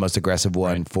Illinois is the most aggressive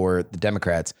one for the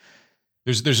Democrats.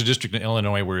 There's a district in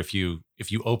Illinois where if you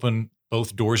open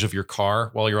both doors of your car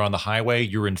while you're on the highway,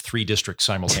 you're in 3 districts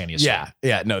simultaneously.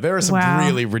 Yeah. No, there are some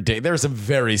really ridiculous. There are some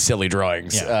very silly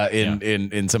drawings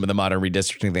in some of the modern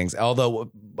redistricting things.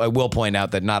 Although I will point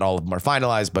out that not all of them are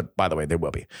finalized, but by the way, they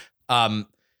will be.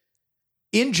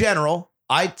 In general,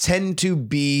 I tend to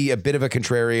be a bit of a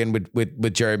contrarian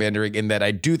with gerrymandering in that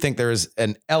I do think there is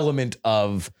an element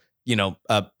of,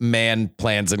 man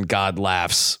plans and God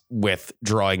laughs with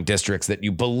drawing districts that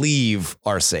you believe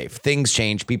are safe. Things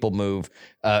change, people move,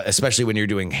 especially when you're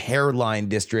doing hairline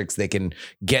districts, they can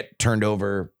get turned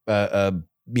over,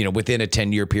 within a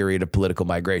 10-year period of political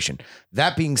migration.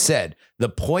 That being said, the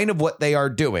point of what they are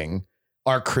doing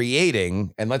are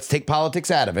creating, and let's take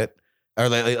politics out of it,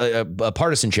 or a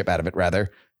partisanship out of it,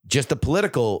 rather. Just the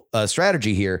political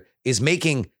strategy here is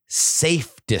making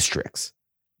safe districts,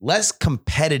 less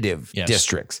competitive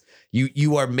districts.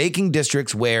 You are making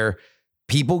districts where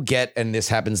people get, and this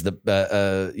happens in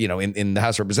the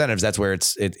House of Representatives, that's where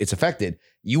it's affected.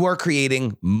 You are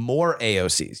creating more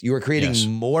AOCs. You are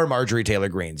creating more Marjorie Taylor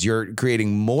Greens. You're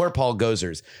creating more Paul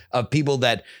Gosars of people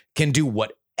that can do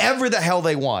whatever the hell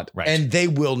they want. Right. And they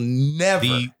will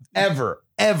never,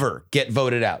 ever get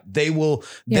voted out. They will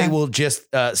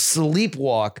just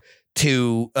sleepwalk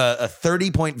to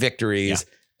 30-point victories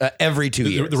every 2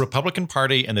 years. The Republican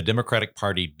Party and the Democratic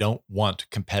Party don't want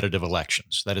competitive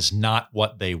elections. That is not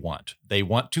what they want. They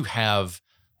want to have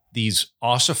these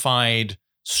ossified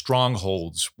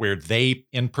strongholds where they,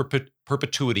 in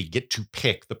perpetuity, get to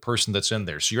pick the person that's in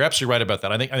there. So you're absolutely right about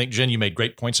that. I think Jen, you made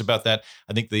great points about that.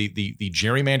 I think the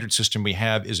gerrymandered system we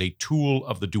have is a tool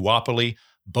of the duopoly.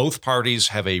 Both parties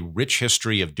have a rich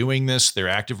history of doing this. They're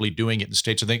actively doing it in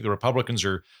states. I think the Republicans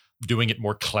are doing it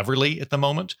more cleverly at the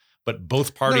moment. But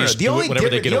both parties do it whenever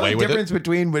they get away with it. The only difference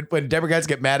between when Democrats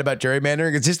get mad about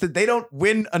gerrymandering is just that they don't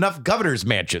win enough governor's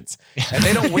mansions and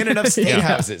they don't win enough state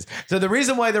houses. So the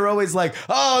reason why they're always like,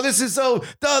 oh, this is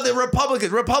the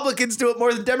Republicans do it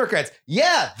more than Democrats.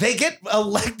 Yeah, they get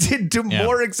elected to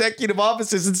more executive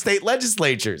offices in state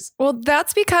legislatures. Well,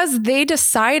 that's because they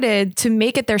decided to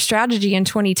make it their strategy in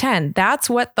 2010.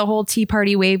 That's what the whole Tea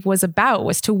Party wave was about,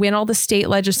 was to win all the state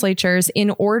legislatures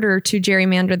in order to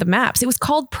gerrymander the maps. It was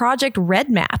called Project Red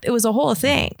Map. It was a whole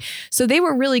thing. So they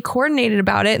were really coordinated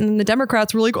about it. And the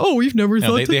Democrats were like, oh, we've never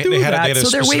thought to do that. So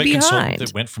they're way behind.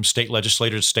 That went from state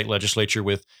legislator to state legislature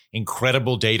with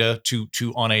incredible data to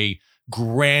on a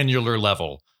granular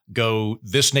level go,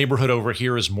 this neighborhood over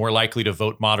here is more likely to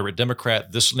vote moderate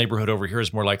Democrat. This neighborhood over here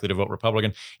is more likely to vote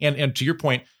Republican. And to your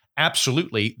point,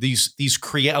 absolutely, these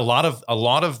create a lot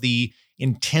of the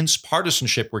intense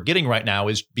partisanship we're getting right now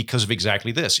is because of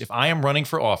exactly this. If I am running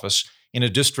for office in a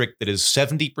district that is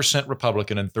 70%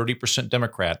 Republican and 30%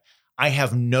 Democrat, I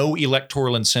have no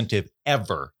electoral incentive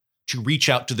ever to reach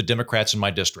out to the Democrats in my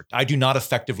district. I do not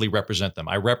effectively represent them.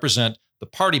 I represent the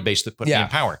party base that put me in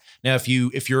power. Now, if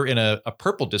you're in a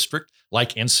purple district,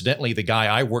 like incidentally the guy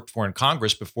I worked for in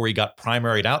Congress before he got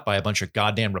primaried out by a bunch of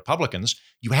goddamn Republicans,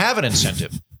 you have an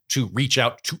incentive to reach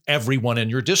out to everyone in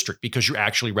your district because you're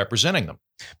actually representing them.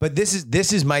 But this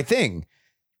is my thing.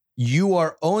 You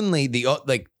are only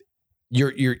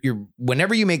you're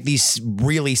whenever you make these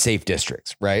really safe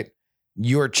districts, right?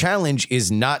 Your challenge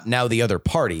is not now the other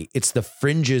party. It's the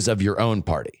fringes of your own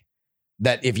party.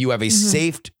 That if you have a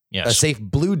safe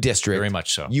blue district, very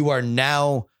much so, you are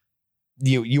now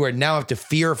have to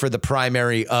fear for the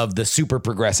primary of the super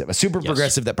progressive. A super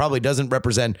progressive that probably doesn't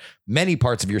represent many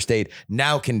parts of your state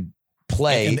now can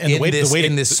play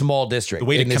in this small district. The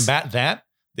way to combat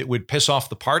that would piss off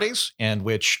the parties and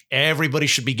which everybody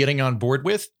should be getting on board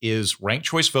with is ranked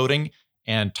choice voting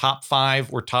and top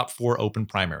 5 or top 4 open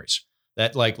primaries.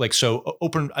 That so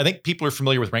open. I think people are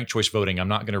familiar with ranked choice voting. I'm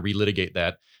not going to relitigate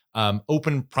that.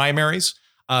 Open primaries.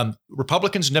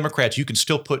 Republicans and Democrats, you can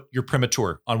still put your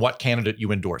primatur on what candidate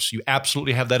you endorse. You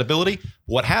absolutely have that ability.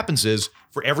 What happens is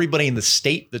for everybody in the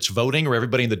state that's voting or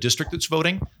everybody in the district that's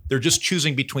voting, they're just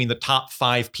choosing between the top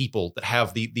 5 people that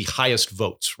have the highest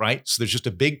votes, right? So there's just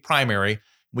a big primary.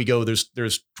 We go,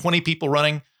 there's 20 people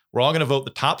running. We're all going to vote.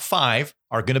 The top 5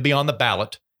 are going to be on the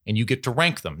ballot and you get to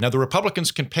rank them. Now, the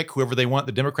Republicans can pick whoever they want.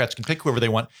 The Democrats can pick whoever they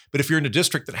want. But if you're in a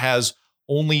district that has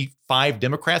only 5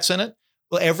 Democrats in it,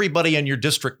 well, everybody in your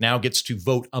district now gets to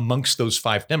vote amongst those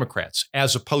 5 Democrats,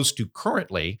 as opposed to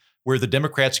currently where the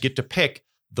Democrats get to pick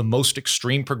the most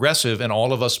extreme progressive and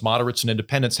all of us moderates and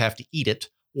independents have to eat it,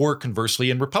 or conversely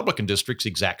in Republican districts,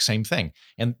 exact same thing.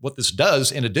 And what this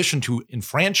does, in addition to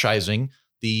enfranchising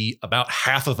the about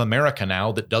half of America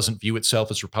now that doesn't view itself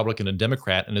as Republican and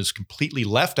Democrat and is completely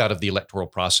left out of the electoral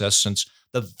process, since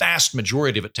the vast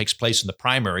majority of it takes place in the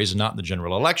primaries and not in the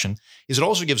general election, is it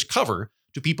also gives cover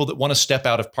to people that want to step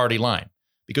out of party line.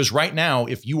 Because right now,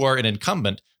 if you are an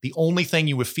incumbent, the only thing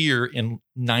you would fear in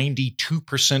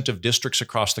 92% of districts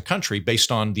across the country,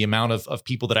 based on the amount of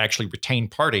people that actually retain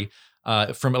party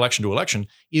from election to election,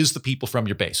 is the people from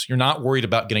your base. You're not worried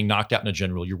about getting knocked out in a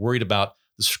general. You're worried about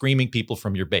the screaming people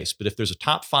from your base. But if there's a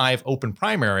top 5 open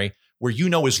primary where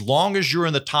as long as you're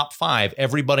in the top 5,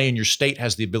 everybody in your state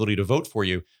has the ability to vote for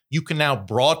you, you can now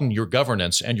broaden your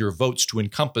governance and your votes to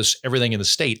encompass everything in the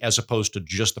state as opposed to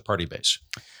just the party base.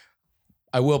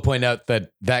 I will point out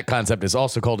that concept is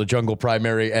also called a jungle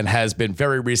primary and has been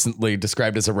very recently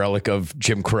described as a relic of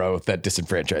Jim Crow that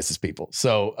disenfranchises people.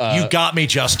 So you got me,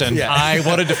 Justin. Yeah. I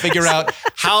wanted to figure out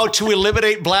how to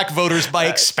eliminate black voters by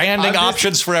expanding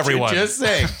options for everyone. Just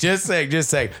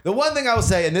saying. The one thing I will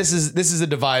say, and this is a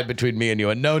divide between me and you,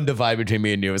 a known divide between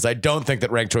me and you, is I don't think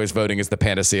that ranked choice voting is the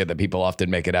panacea that people often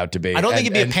make it out to be. I don't think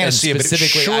it'd be a panacea, but it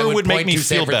sure would make me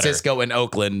feel better. San Francisco and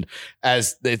Oakland,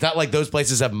 as it's not like those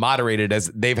places have moderated as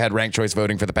they've had ranked choice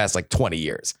voting for the past like 20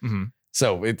 years. Mm-hmm.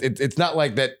 So it's not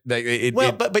like that.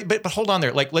 But hold on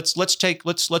there. Like let's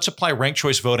apply ranked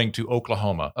choice voting to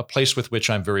Oklahoma, a place with which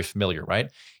I'm very familiar.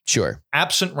 Right? Sure.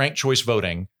 Absent ranked choice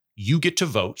voting, you get to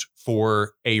vote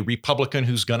for a Republican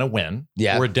who's going to win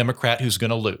or a Democrat who's going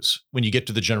to lose when you get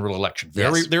to the general election.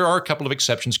 There are a couple of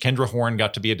exceptions. Kendra Horn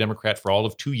got to be a Democrat for all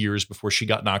of 2 years before she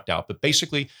got knocked out. But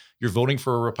basically, you're voting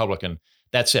for a Republican.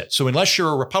 That's it. So unless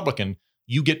you're a Republican,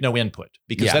 you get no input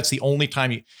because that's the only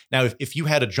time you. Now, if you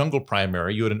had a jungle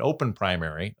primary, you had an open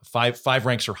primary, five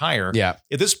ranks or higher. Yeah.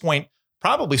 At this point,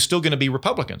 probably still going to be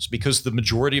Republicans because the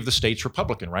majority of the state's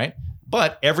Republican, right?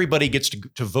 But everybody gets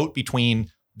to vote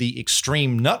between the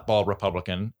extreme nutball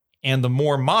Republican and the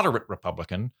more moderate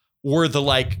Republican, or the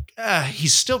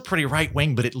he's still pretty right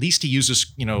wing, but at least he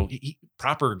uses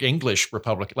proper English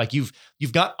Republican. Like you've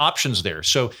got options there,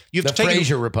 so you have the to take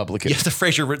Fraser Republican. Yeah, the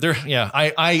Fraser.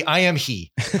 I am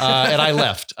he, and I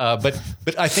left. But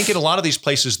I think in a lot of these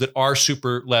places that are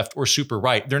super left or super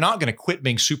right, they're not going to quit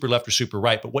being super left or super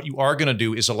right. But what you are going to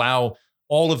do is allow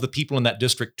all of the people in that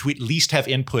district to at least have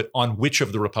input on which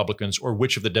of the Republicans or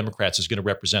which of the Democrats is going to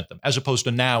represent them, as opposed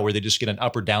to now where they just get an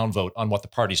up or down vote on what the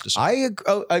parties decide.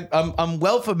 I'm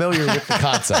well familiar with the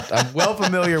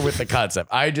concept.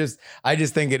 I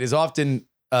just think it is often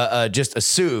just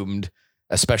assumed,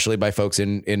 especially by folks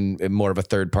in more of a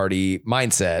third party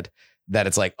mindset, that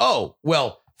it's like, oh,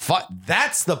 well,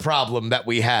 that's the problem that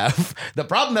we have. The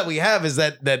problem that we have is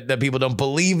that people don't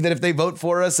believe that if they vote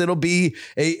for us, it'll be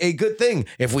a good thing.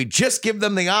 If we just give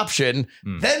them the option,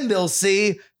 then they'll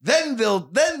see. Then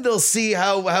they'll see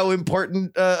how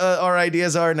important our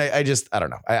ideas are. And I don't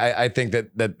know. I think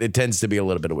that it tends to be a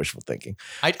little bit of wishful thinking.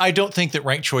 I don't think that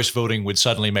ranked choice voting would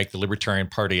suddenly make the Libertarian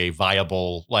Party a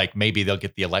viable, like maybe they'll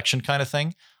get the election kind of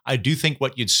thing. I do think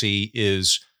what you'd see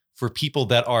is, for people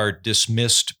that are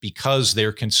dismissed because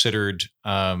they're considered,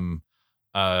 long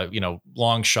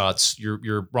shots,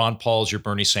 your Ron Pauls, your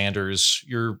Bernie Sanders,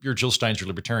 your Jill Steins, your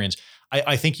Libertarians,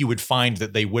 I think you would find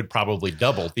that they would probably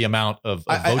double the amount of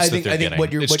votes that they're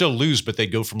getting. They'd still lose, but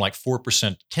they'd go from like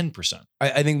 4% to 10%.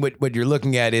 I think what you're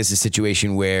looking at is a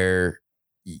situation where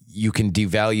you can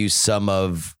devalue some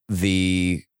of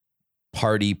the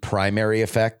party primary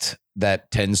effect that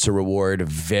tends to reward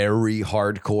very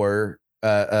hardcore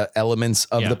elements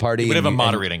of the party. It would have a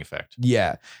moderating effect.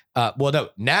 Yeah. Well, no,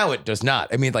 now it does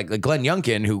not. I mean, like Glenn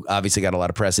Youngkin, who obviously got a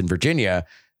lot of press in Virginia,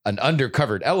 an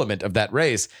undercovered element of that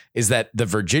race is that the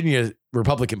Virginia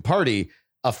Republican Party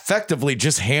effectively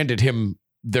just handed him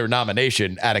their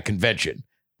nomination at a convention.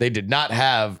 They did not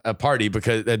have a party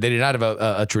because they did not have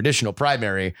a traditional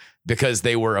primary because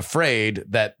they were afraid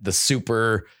that the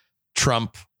super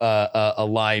Trump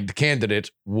aligned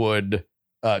candidate would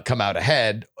come out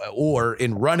ahead, or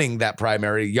in running that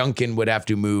primary, Youngkin would have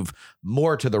to move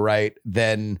more to the right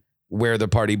than where the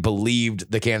party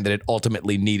believed the candidate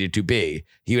ultimately needed to be.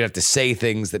 He would have to say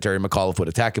things that Terry McAuliffe would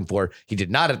attack him for. He did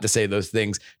not have to say those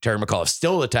things. Terry McAuliffe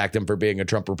still attacked him for being a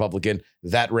Trump Republican.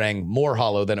 That rang more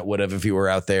hollow than it would have if he were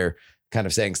out there kind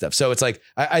of saying stuff. So it's like,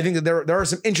 I think that there are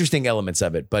some interesting elements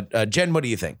of it. But Jen, what do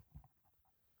you think?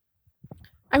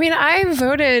 I mean, I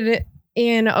voted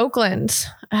in Oakland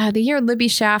the year Libby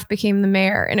Schaaf became the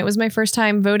mayor, and it was my first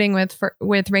time voting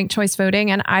with ranked choice voting,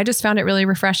 and I just found it really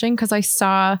refreshing because I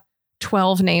saw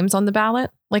 12 names on the ballot.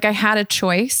 Like, I had a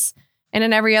choice, and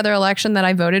in every other election that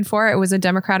I voted for, it was a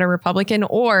Democrat or Republican,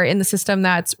 or in the system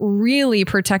that's really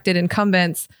protected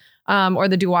incumbents, or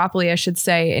the duopoly, I should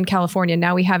say, in California.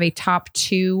 Now we have a top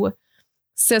two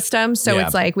system, so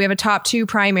it's like we have a top two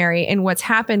primary, and what's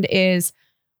happened is,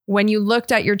 when you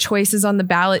looked at your choices on the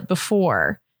ballot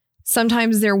before,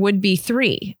 sometimes there would be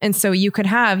three. And so you could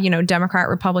have, Democrat,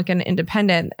 Republican,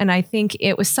 Independent. And I think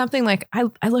it was something like, I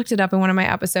looked it up in one of my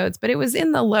episodes, but it was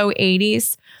in the low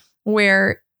 80s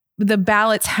where the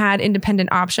ballots had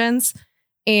independent options.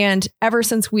 And ever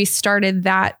since we started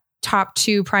that top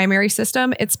two primary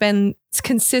system, it's been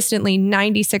consistently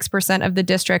 96% of the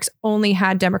districts only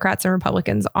had Democrats and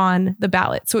Republicans on the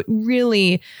ballot. So it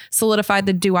really solidified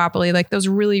the duopoly. Like, those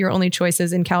are really your only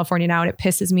choices in California now, and it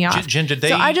pisses me off. Jen, did they?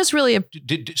 So I just really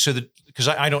because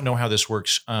I don't know how this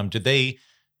works. Did they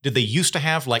did they used to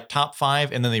have like top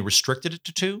 5 and then they restricted it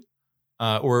to 2?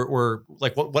 Or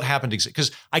like what happened?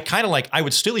 Because I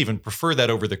would still even prefer that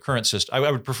over the current system.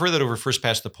 I would prefer that over first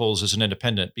past the polls as an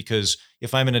independent, because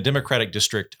if I'm in a Democratic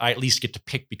district, I at least get to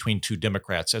pick between 2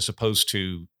 Democrats as opposed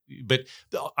to, but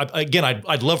again,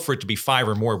 I'd love for it to be 5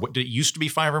 or more. Did it used to be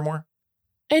 5 or more?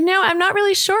 And no, I'm not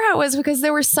really sure how it was, because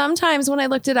there were some times when I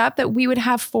looked it up that we would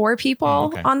have 4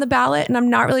 people on the ballot. And I'm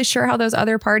not really sure how those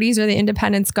other parties or the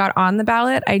independents got on the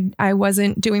ballot. I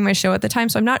wasn't doing my show at the time,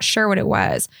 so I'm not sure what it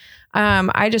was.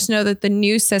 I just know that the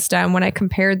new system, when I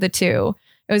compared the two,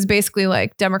 it was basically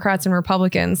like Democrats and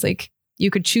Republicans, like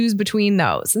you could choose between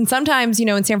those. And sometimes,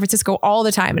 in San Francisco all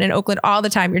the time and in Oakland all the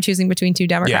time, you're choosing between 2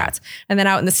 Democrats. Yeah. And then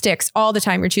out in the sticks all the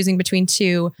time, you're choosing between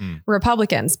 2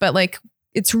 Republicans. But like,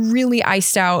 it's really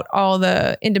iced out all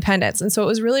the independents. And so it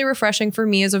was really refreshing for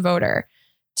me as a voter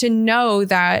to know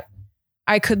that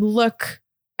I could look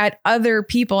at other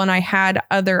people and I had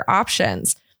other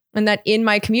options. And that in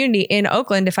my community in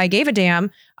Oakland, if I gave a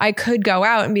damn, I could go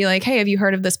out and be like, hey, have you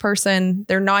heard of this person?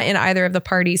 They're not in either of the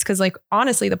parties. Cause like,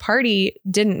 honestly, the party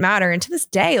didn't matter. And to this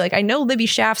day, like I know Libby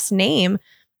Schaaf's name.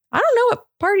 I don't know what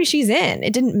party she's in.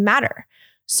 It didn't matter.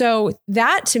 So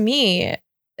that to me,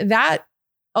 that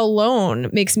alone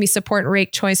makes me support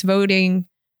ranked choice voting,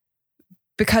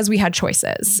 because we had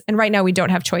choices. And right now we don't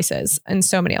have choices in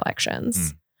so many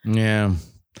elections. Yeah.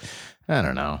 I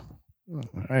don't know.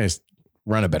 I just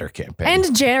run a better campaign. And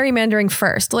gerrymandering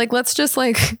first. Like, let's just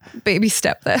like baby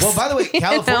step this. Well, by the way,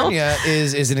 California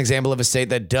is an example of a state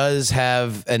that does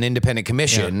have an independent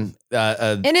commission.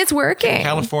 And it's working.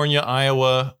 California,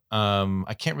 Iowa.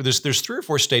 I can't remember. There's 3 or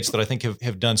 4 states that I think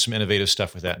have done some innovative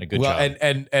stuff with that and a good job.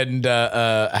 And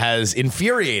has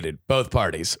infuriated both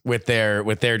parties with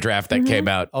their draft that came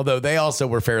out. Although they also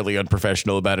were fairly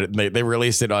unprofessional about it. They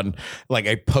released it on like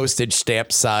a postage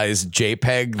stamp size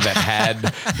JPEG that had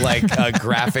like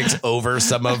graphics over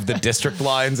some of the district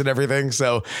lines and everything.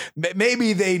 So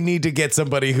maybe they need to get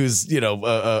somebody who's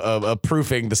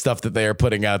proofing the stuff that they are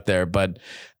putting out there. But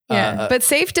yeah, but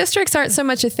safe districts aren't so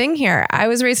much a thing here. I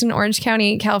was raised in Orange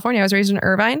County, California. I was raised in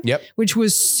Irvine, which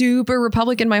was super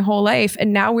Republican my whole life.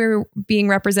 And now we're being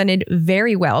represented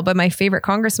very well by my favorite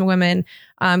congresswoman,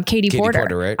 Katie Porter.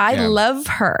 Right? I love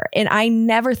her. And I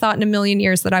never thought in a million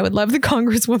years that I would love the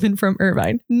congresswoman from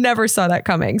Irvine. Never saw that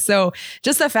coming. So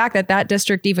just the fact that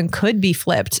district even could be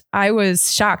flipped, I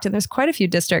was shocked. And there's quite a few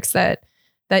districts that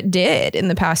did in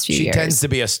the past few years. She tends to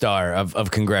be a star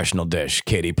of congressional dish,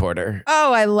 Katie Porter.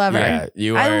 Oh, I love her.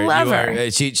 Yeah, I love her.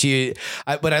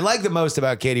 What I like the most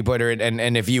about Katie Porter,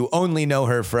 and if you only know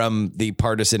her from the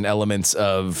partisan elements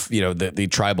of the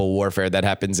tribal warfare that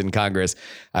happens in Congress,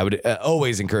 I would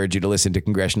always encourage you to listen to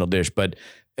Congressional Dish. But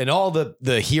in all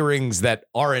the hearings that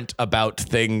aren't about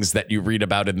things that you read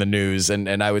about in the news,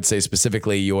 and I would say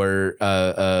specifically your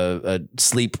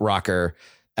sleep rocker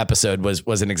episode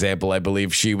was an example. I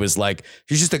believe she's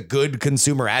just a good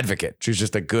consumer advocate. She's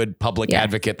just a good public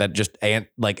advocate that just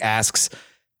asks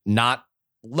not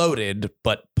loaded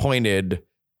but pointed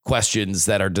questions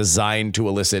that are designed to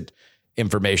elicit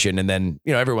information. And then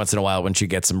every once in a while when she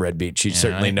gets some red meat, she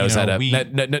certainly knows how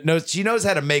to she knows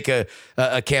how to make a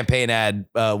campaign ad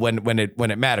when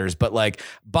it matters. But like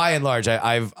by and large,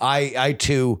 I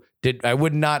too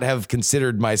would not have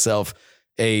considered myself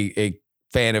a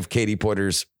fan of Katie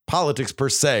Porter's politics per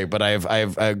se, but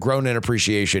I've grown in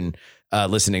appreciation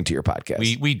listening to your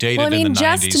podcast. We dated in the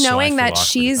 90s, just knowing so I feel that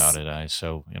she's about it.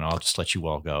 So I'll just let you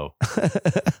all go.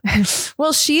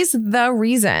 Well, she's the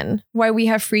reason why we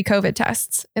have free COVID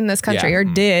tests in this country, or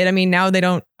did. I mean, now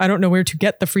I don't know where to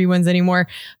get the free ones anymore.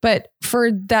 But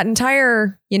for that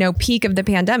entire, peak of the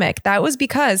pandemic, that was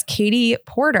because Katie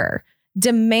Porter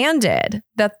demanded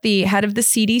that the head of the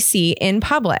CDC in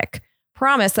public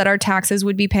promise that our taxes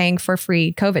would be paying for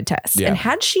free COVID tests. Yeah. And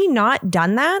had she not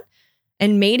done that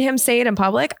and made him say it in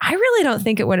public, I really don't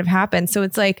think it would have happened. So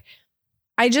it's like,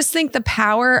 I just think the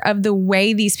power of the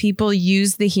way these people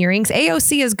use the hearings,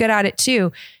 AOC is good at it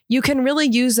too. You can really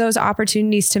use those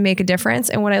opportunities to make a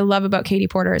difference. And what I love about Katie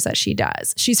Porter is that she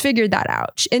does. She's figured that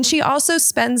out. And she also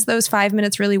spends those 5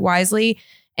 minutes really wisely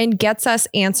and gets us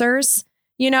answers.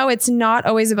 It's not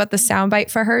always about the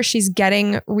soundbite for her. She's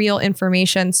getting real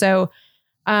information. So,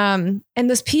 and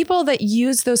those people that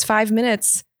use those 5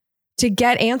 minutes to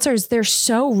get answers, they're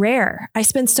so rare. I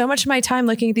spend so much of my time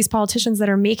looking at these politicians that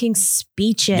are making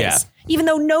speeches, even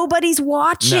though nobody's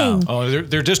watching. No. Oh,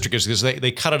 their district is because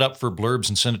they cut it up for blurbs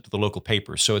and send it to the local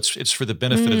paper. So it's for the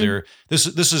benefit of their. This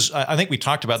is I think we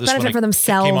talked about this when for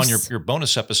themselves. Came on your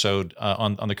bonus episode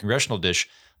on the Congressional Dish.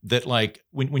 That like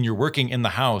when you're working in the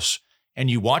House and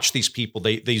you watch these people,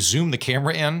 they zoom the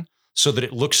camera in so that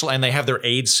it looks like, and they have their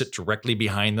aides sit directly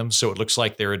behind them. So it looks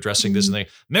like they're addressing this and they,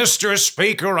 Mr.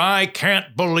 Speaker, I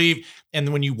can't believe.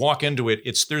 And when you walk into it,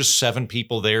 there's 7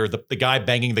 people there. The guy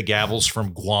banging the gavels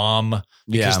from Guam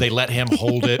because they let him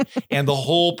hold it. And the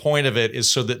whole point of it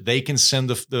is so that they can send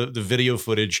the video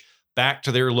footage back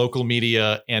to their local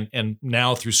media and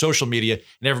now through social media,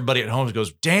 and everybody at home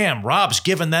goes, damn, Rob's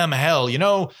giving them hell. You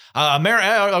know,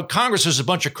 Congress is a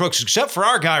bunch of crooks, except for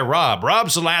our guy, Rob.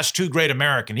 Rob's the last true great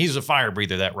American. He's a fire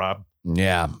breather, that Rob.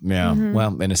 Yeah.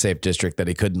 Well, in a safe district that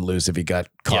he couldn't lose if he got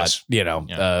caught,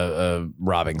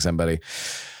 robbing somebody.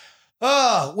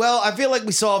 Oh, well, I feel like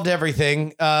we solved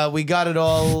everything. We got it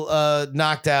all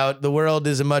knocked out. The world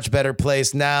is a much better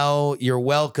place now. You're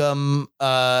welcome.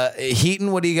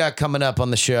 Heaton, what do you got coming up on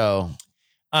the show?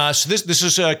 So this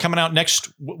is coming out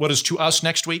what is to us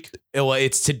next week? Well,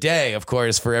 it's today, of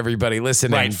course, for everybody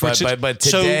listening. Right, but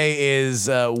today is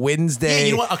Wednesday. Yeah,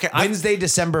 you know what? Okay, Wednesday,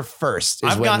 December 1st.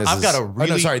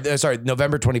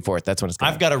 November 24th. That's when it's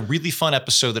coming. I've got a really fun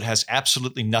episode that has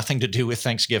absolutely nothing to do with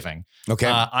Thanksgiving. Okay.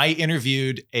 I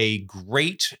interviewed a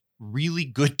great, really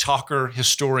good talker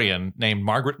historian named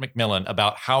Margaret McMillan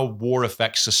about how war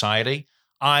affects society.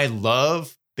 I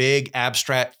love big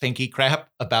abstract thinky crap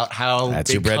about how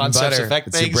big concepts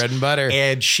affect things. Your bread and butter.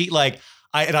 And she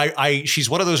she's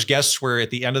one of those guests where at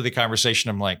the end of the conversation,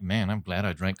 I'm like, man, I'm glad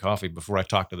I drank coffee before I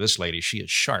talked to this lady. She is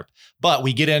sharp. But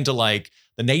we get into like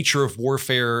the nature of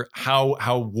warfare,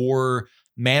 how war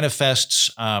manifests,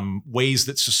 ways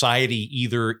that society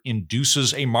either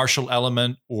induces a martial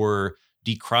element or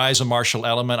decries a martial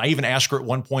element. I even asked her at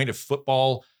one point if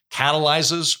football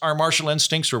catalyzes our martial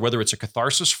instincts or whether it's a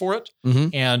catharsis for it.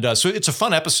 Mm-hmm. And so it's a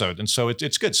fun episode. And so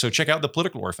it's good. So check out The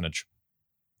Political Orphanage.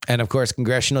 And of course,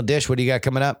 Congressional Dish. What do you got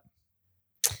coming up?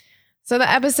 So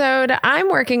the episode I'm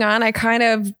working on, I kind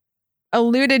of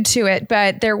alluded to it,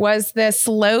 but there was this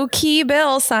low key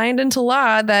bill signed into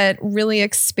law that really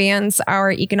expands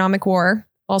our economic war,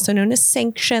 also known as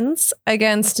sanctions,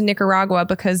 against Nicaragua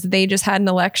because they just had an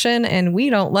election and we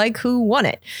don't like who won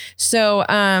it. So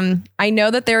I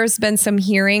know that there's been some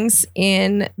hearings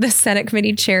in the Senate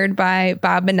committee chaired by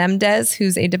Bob Menendez,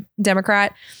 who's a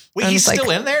Democrat. Wait, he's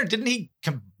still in there? Didn't he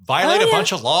violate a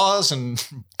bunch of laws and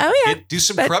do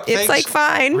some corrupt things? It's like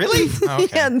fine. Really? Oh,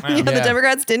 okay. The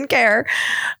Democrats didn't care.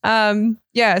 So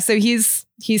he's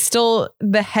still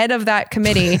the head of that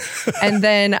committee. And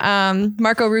then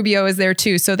Marco Rubio is there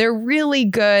too. So they're really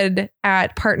good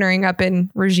at partnering up in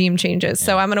regime changes. Yeah.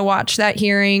 So I'm going to watch that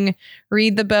hearing,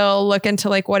 read the bill, look into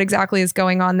like what exactly is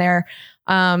going on there.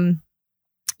 So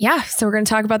we're going to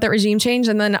talk about that regime change.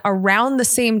 And then around the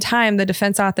same time, the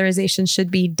defense authorization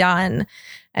should be done.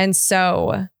 And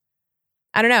so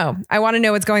I don't know. I want to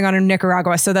know what's going on in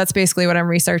Nicaragua. So that's basically what I'm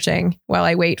researching while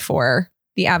I wait for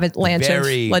the avalanche of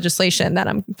legislation that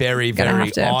I'm very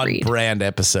on brand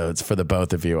episodes for the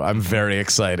both of you. I'm very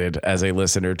excited as a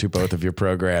listener to both of your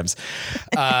programs.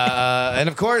 And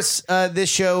of course, this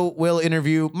show will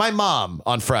interview my mom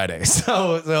on Friday.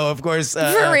 So of course,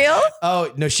 for real?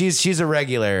 Oh no, she's a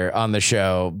regular on the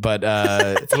show, but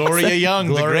Gloria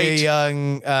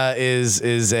Young,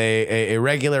 is a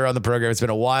regular on the program. It's been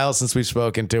a while since we've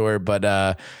spoken to her,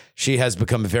 but she has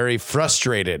become very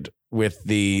frustrated with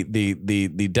the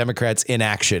Democrats'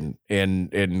 inaction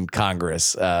in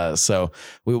Congress. So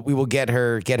we will get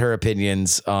her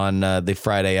opinions on the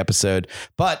Friday episode.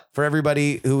 But for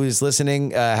everybody who is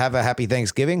listening, have a happy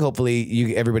Thanksgiving.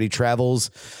 Hopefully everybody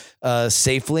travels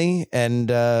safely. And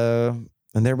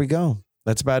there we go.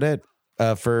 That's about it.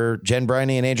 For Jen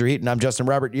Briney and Andrew Heaton, I'm Justin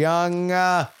Robert Young.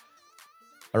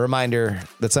 A reminder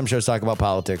that some shows talk about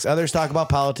politics, others talk about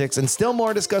politics, and still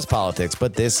more discuss politics.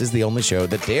 But this is the only show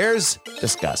that dares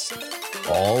discuss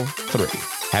all three.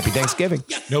 Happy Thanksgiving.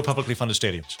 No publicly funded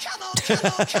stadiums.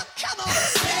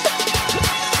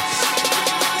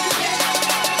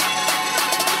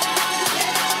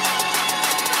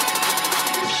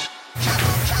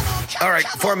 All right,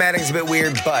 formatting's a bit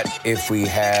weird, but if we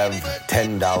have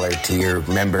 $10 tier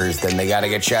members, then they got to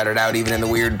get shouted out even in the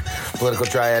weird Political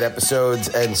Triad episodes.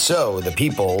 And so the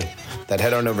people that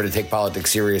head on over to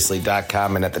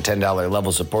TakePoliticsSeriously.com and at the $10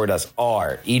 level support us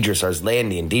are Idris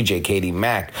Arslandian, DJ Katie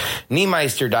Mack,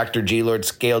 Niemeister, Dr. G, Lord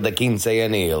Scale, De Quince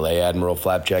Anil, A Admiral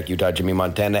Flapjack, Utah Jimmy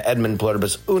Montana, Edmund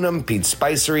Pluribus Unum, Pete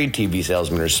Spicery, TV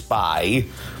Salesman or Spy,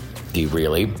 D.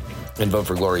 Really, and vote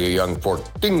for Gloria Young for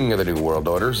King of the New World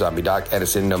Order. Zombie Doc,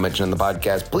 Edison, no mention in the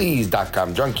podcast.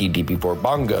 Please.com Junkie, DP4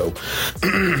 Bongo,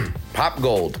 Pop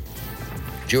Gold,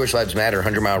 Jewish Lives Matter,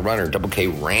 100 Mile Runner, Double K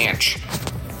Ranch,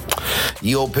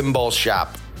 Ye Old Pinball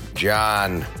Shop,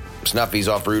 John, Snuffy's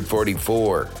off Route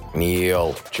 44.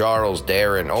 Neil, Charles,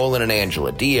 Darren, Olin and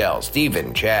Angela, DL,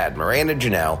 Stephen, Chad, Miranda,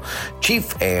 Janelle,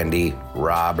 Chief Andy,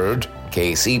 Robert,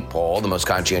 Casey, Paul, the most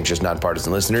conscientious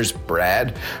nonpartisan listeners,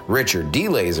 Brad, Richard,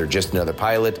 D-Laser, just another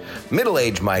pilot,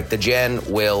 Middle-aged Mike, the Jen,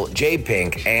 Will, J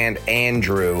Pink, and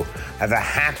Andrew. Have a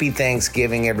happy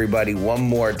Thanksgiving, everybody. One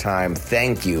more time,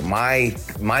 thank you. My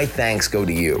thanks go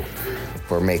to you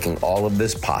for making all of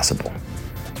this possible.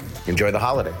 Enjoy the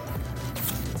holiday.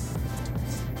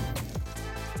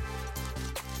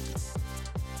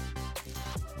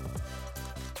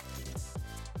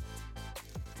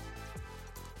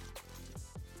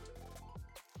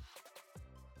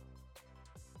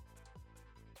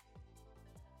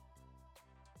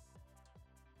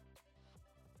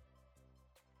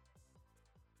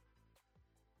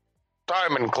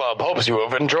 Diamond Club hopes you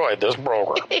have enjoyed this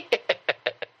program.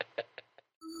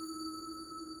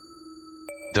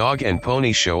 Dog and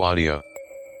Pony Show audio.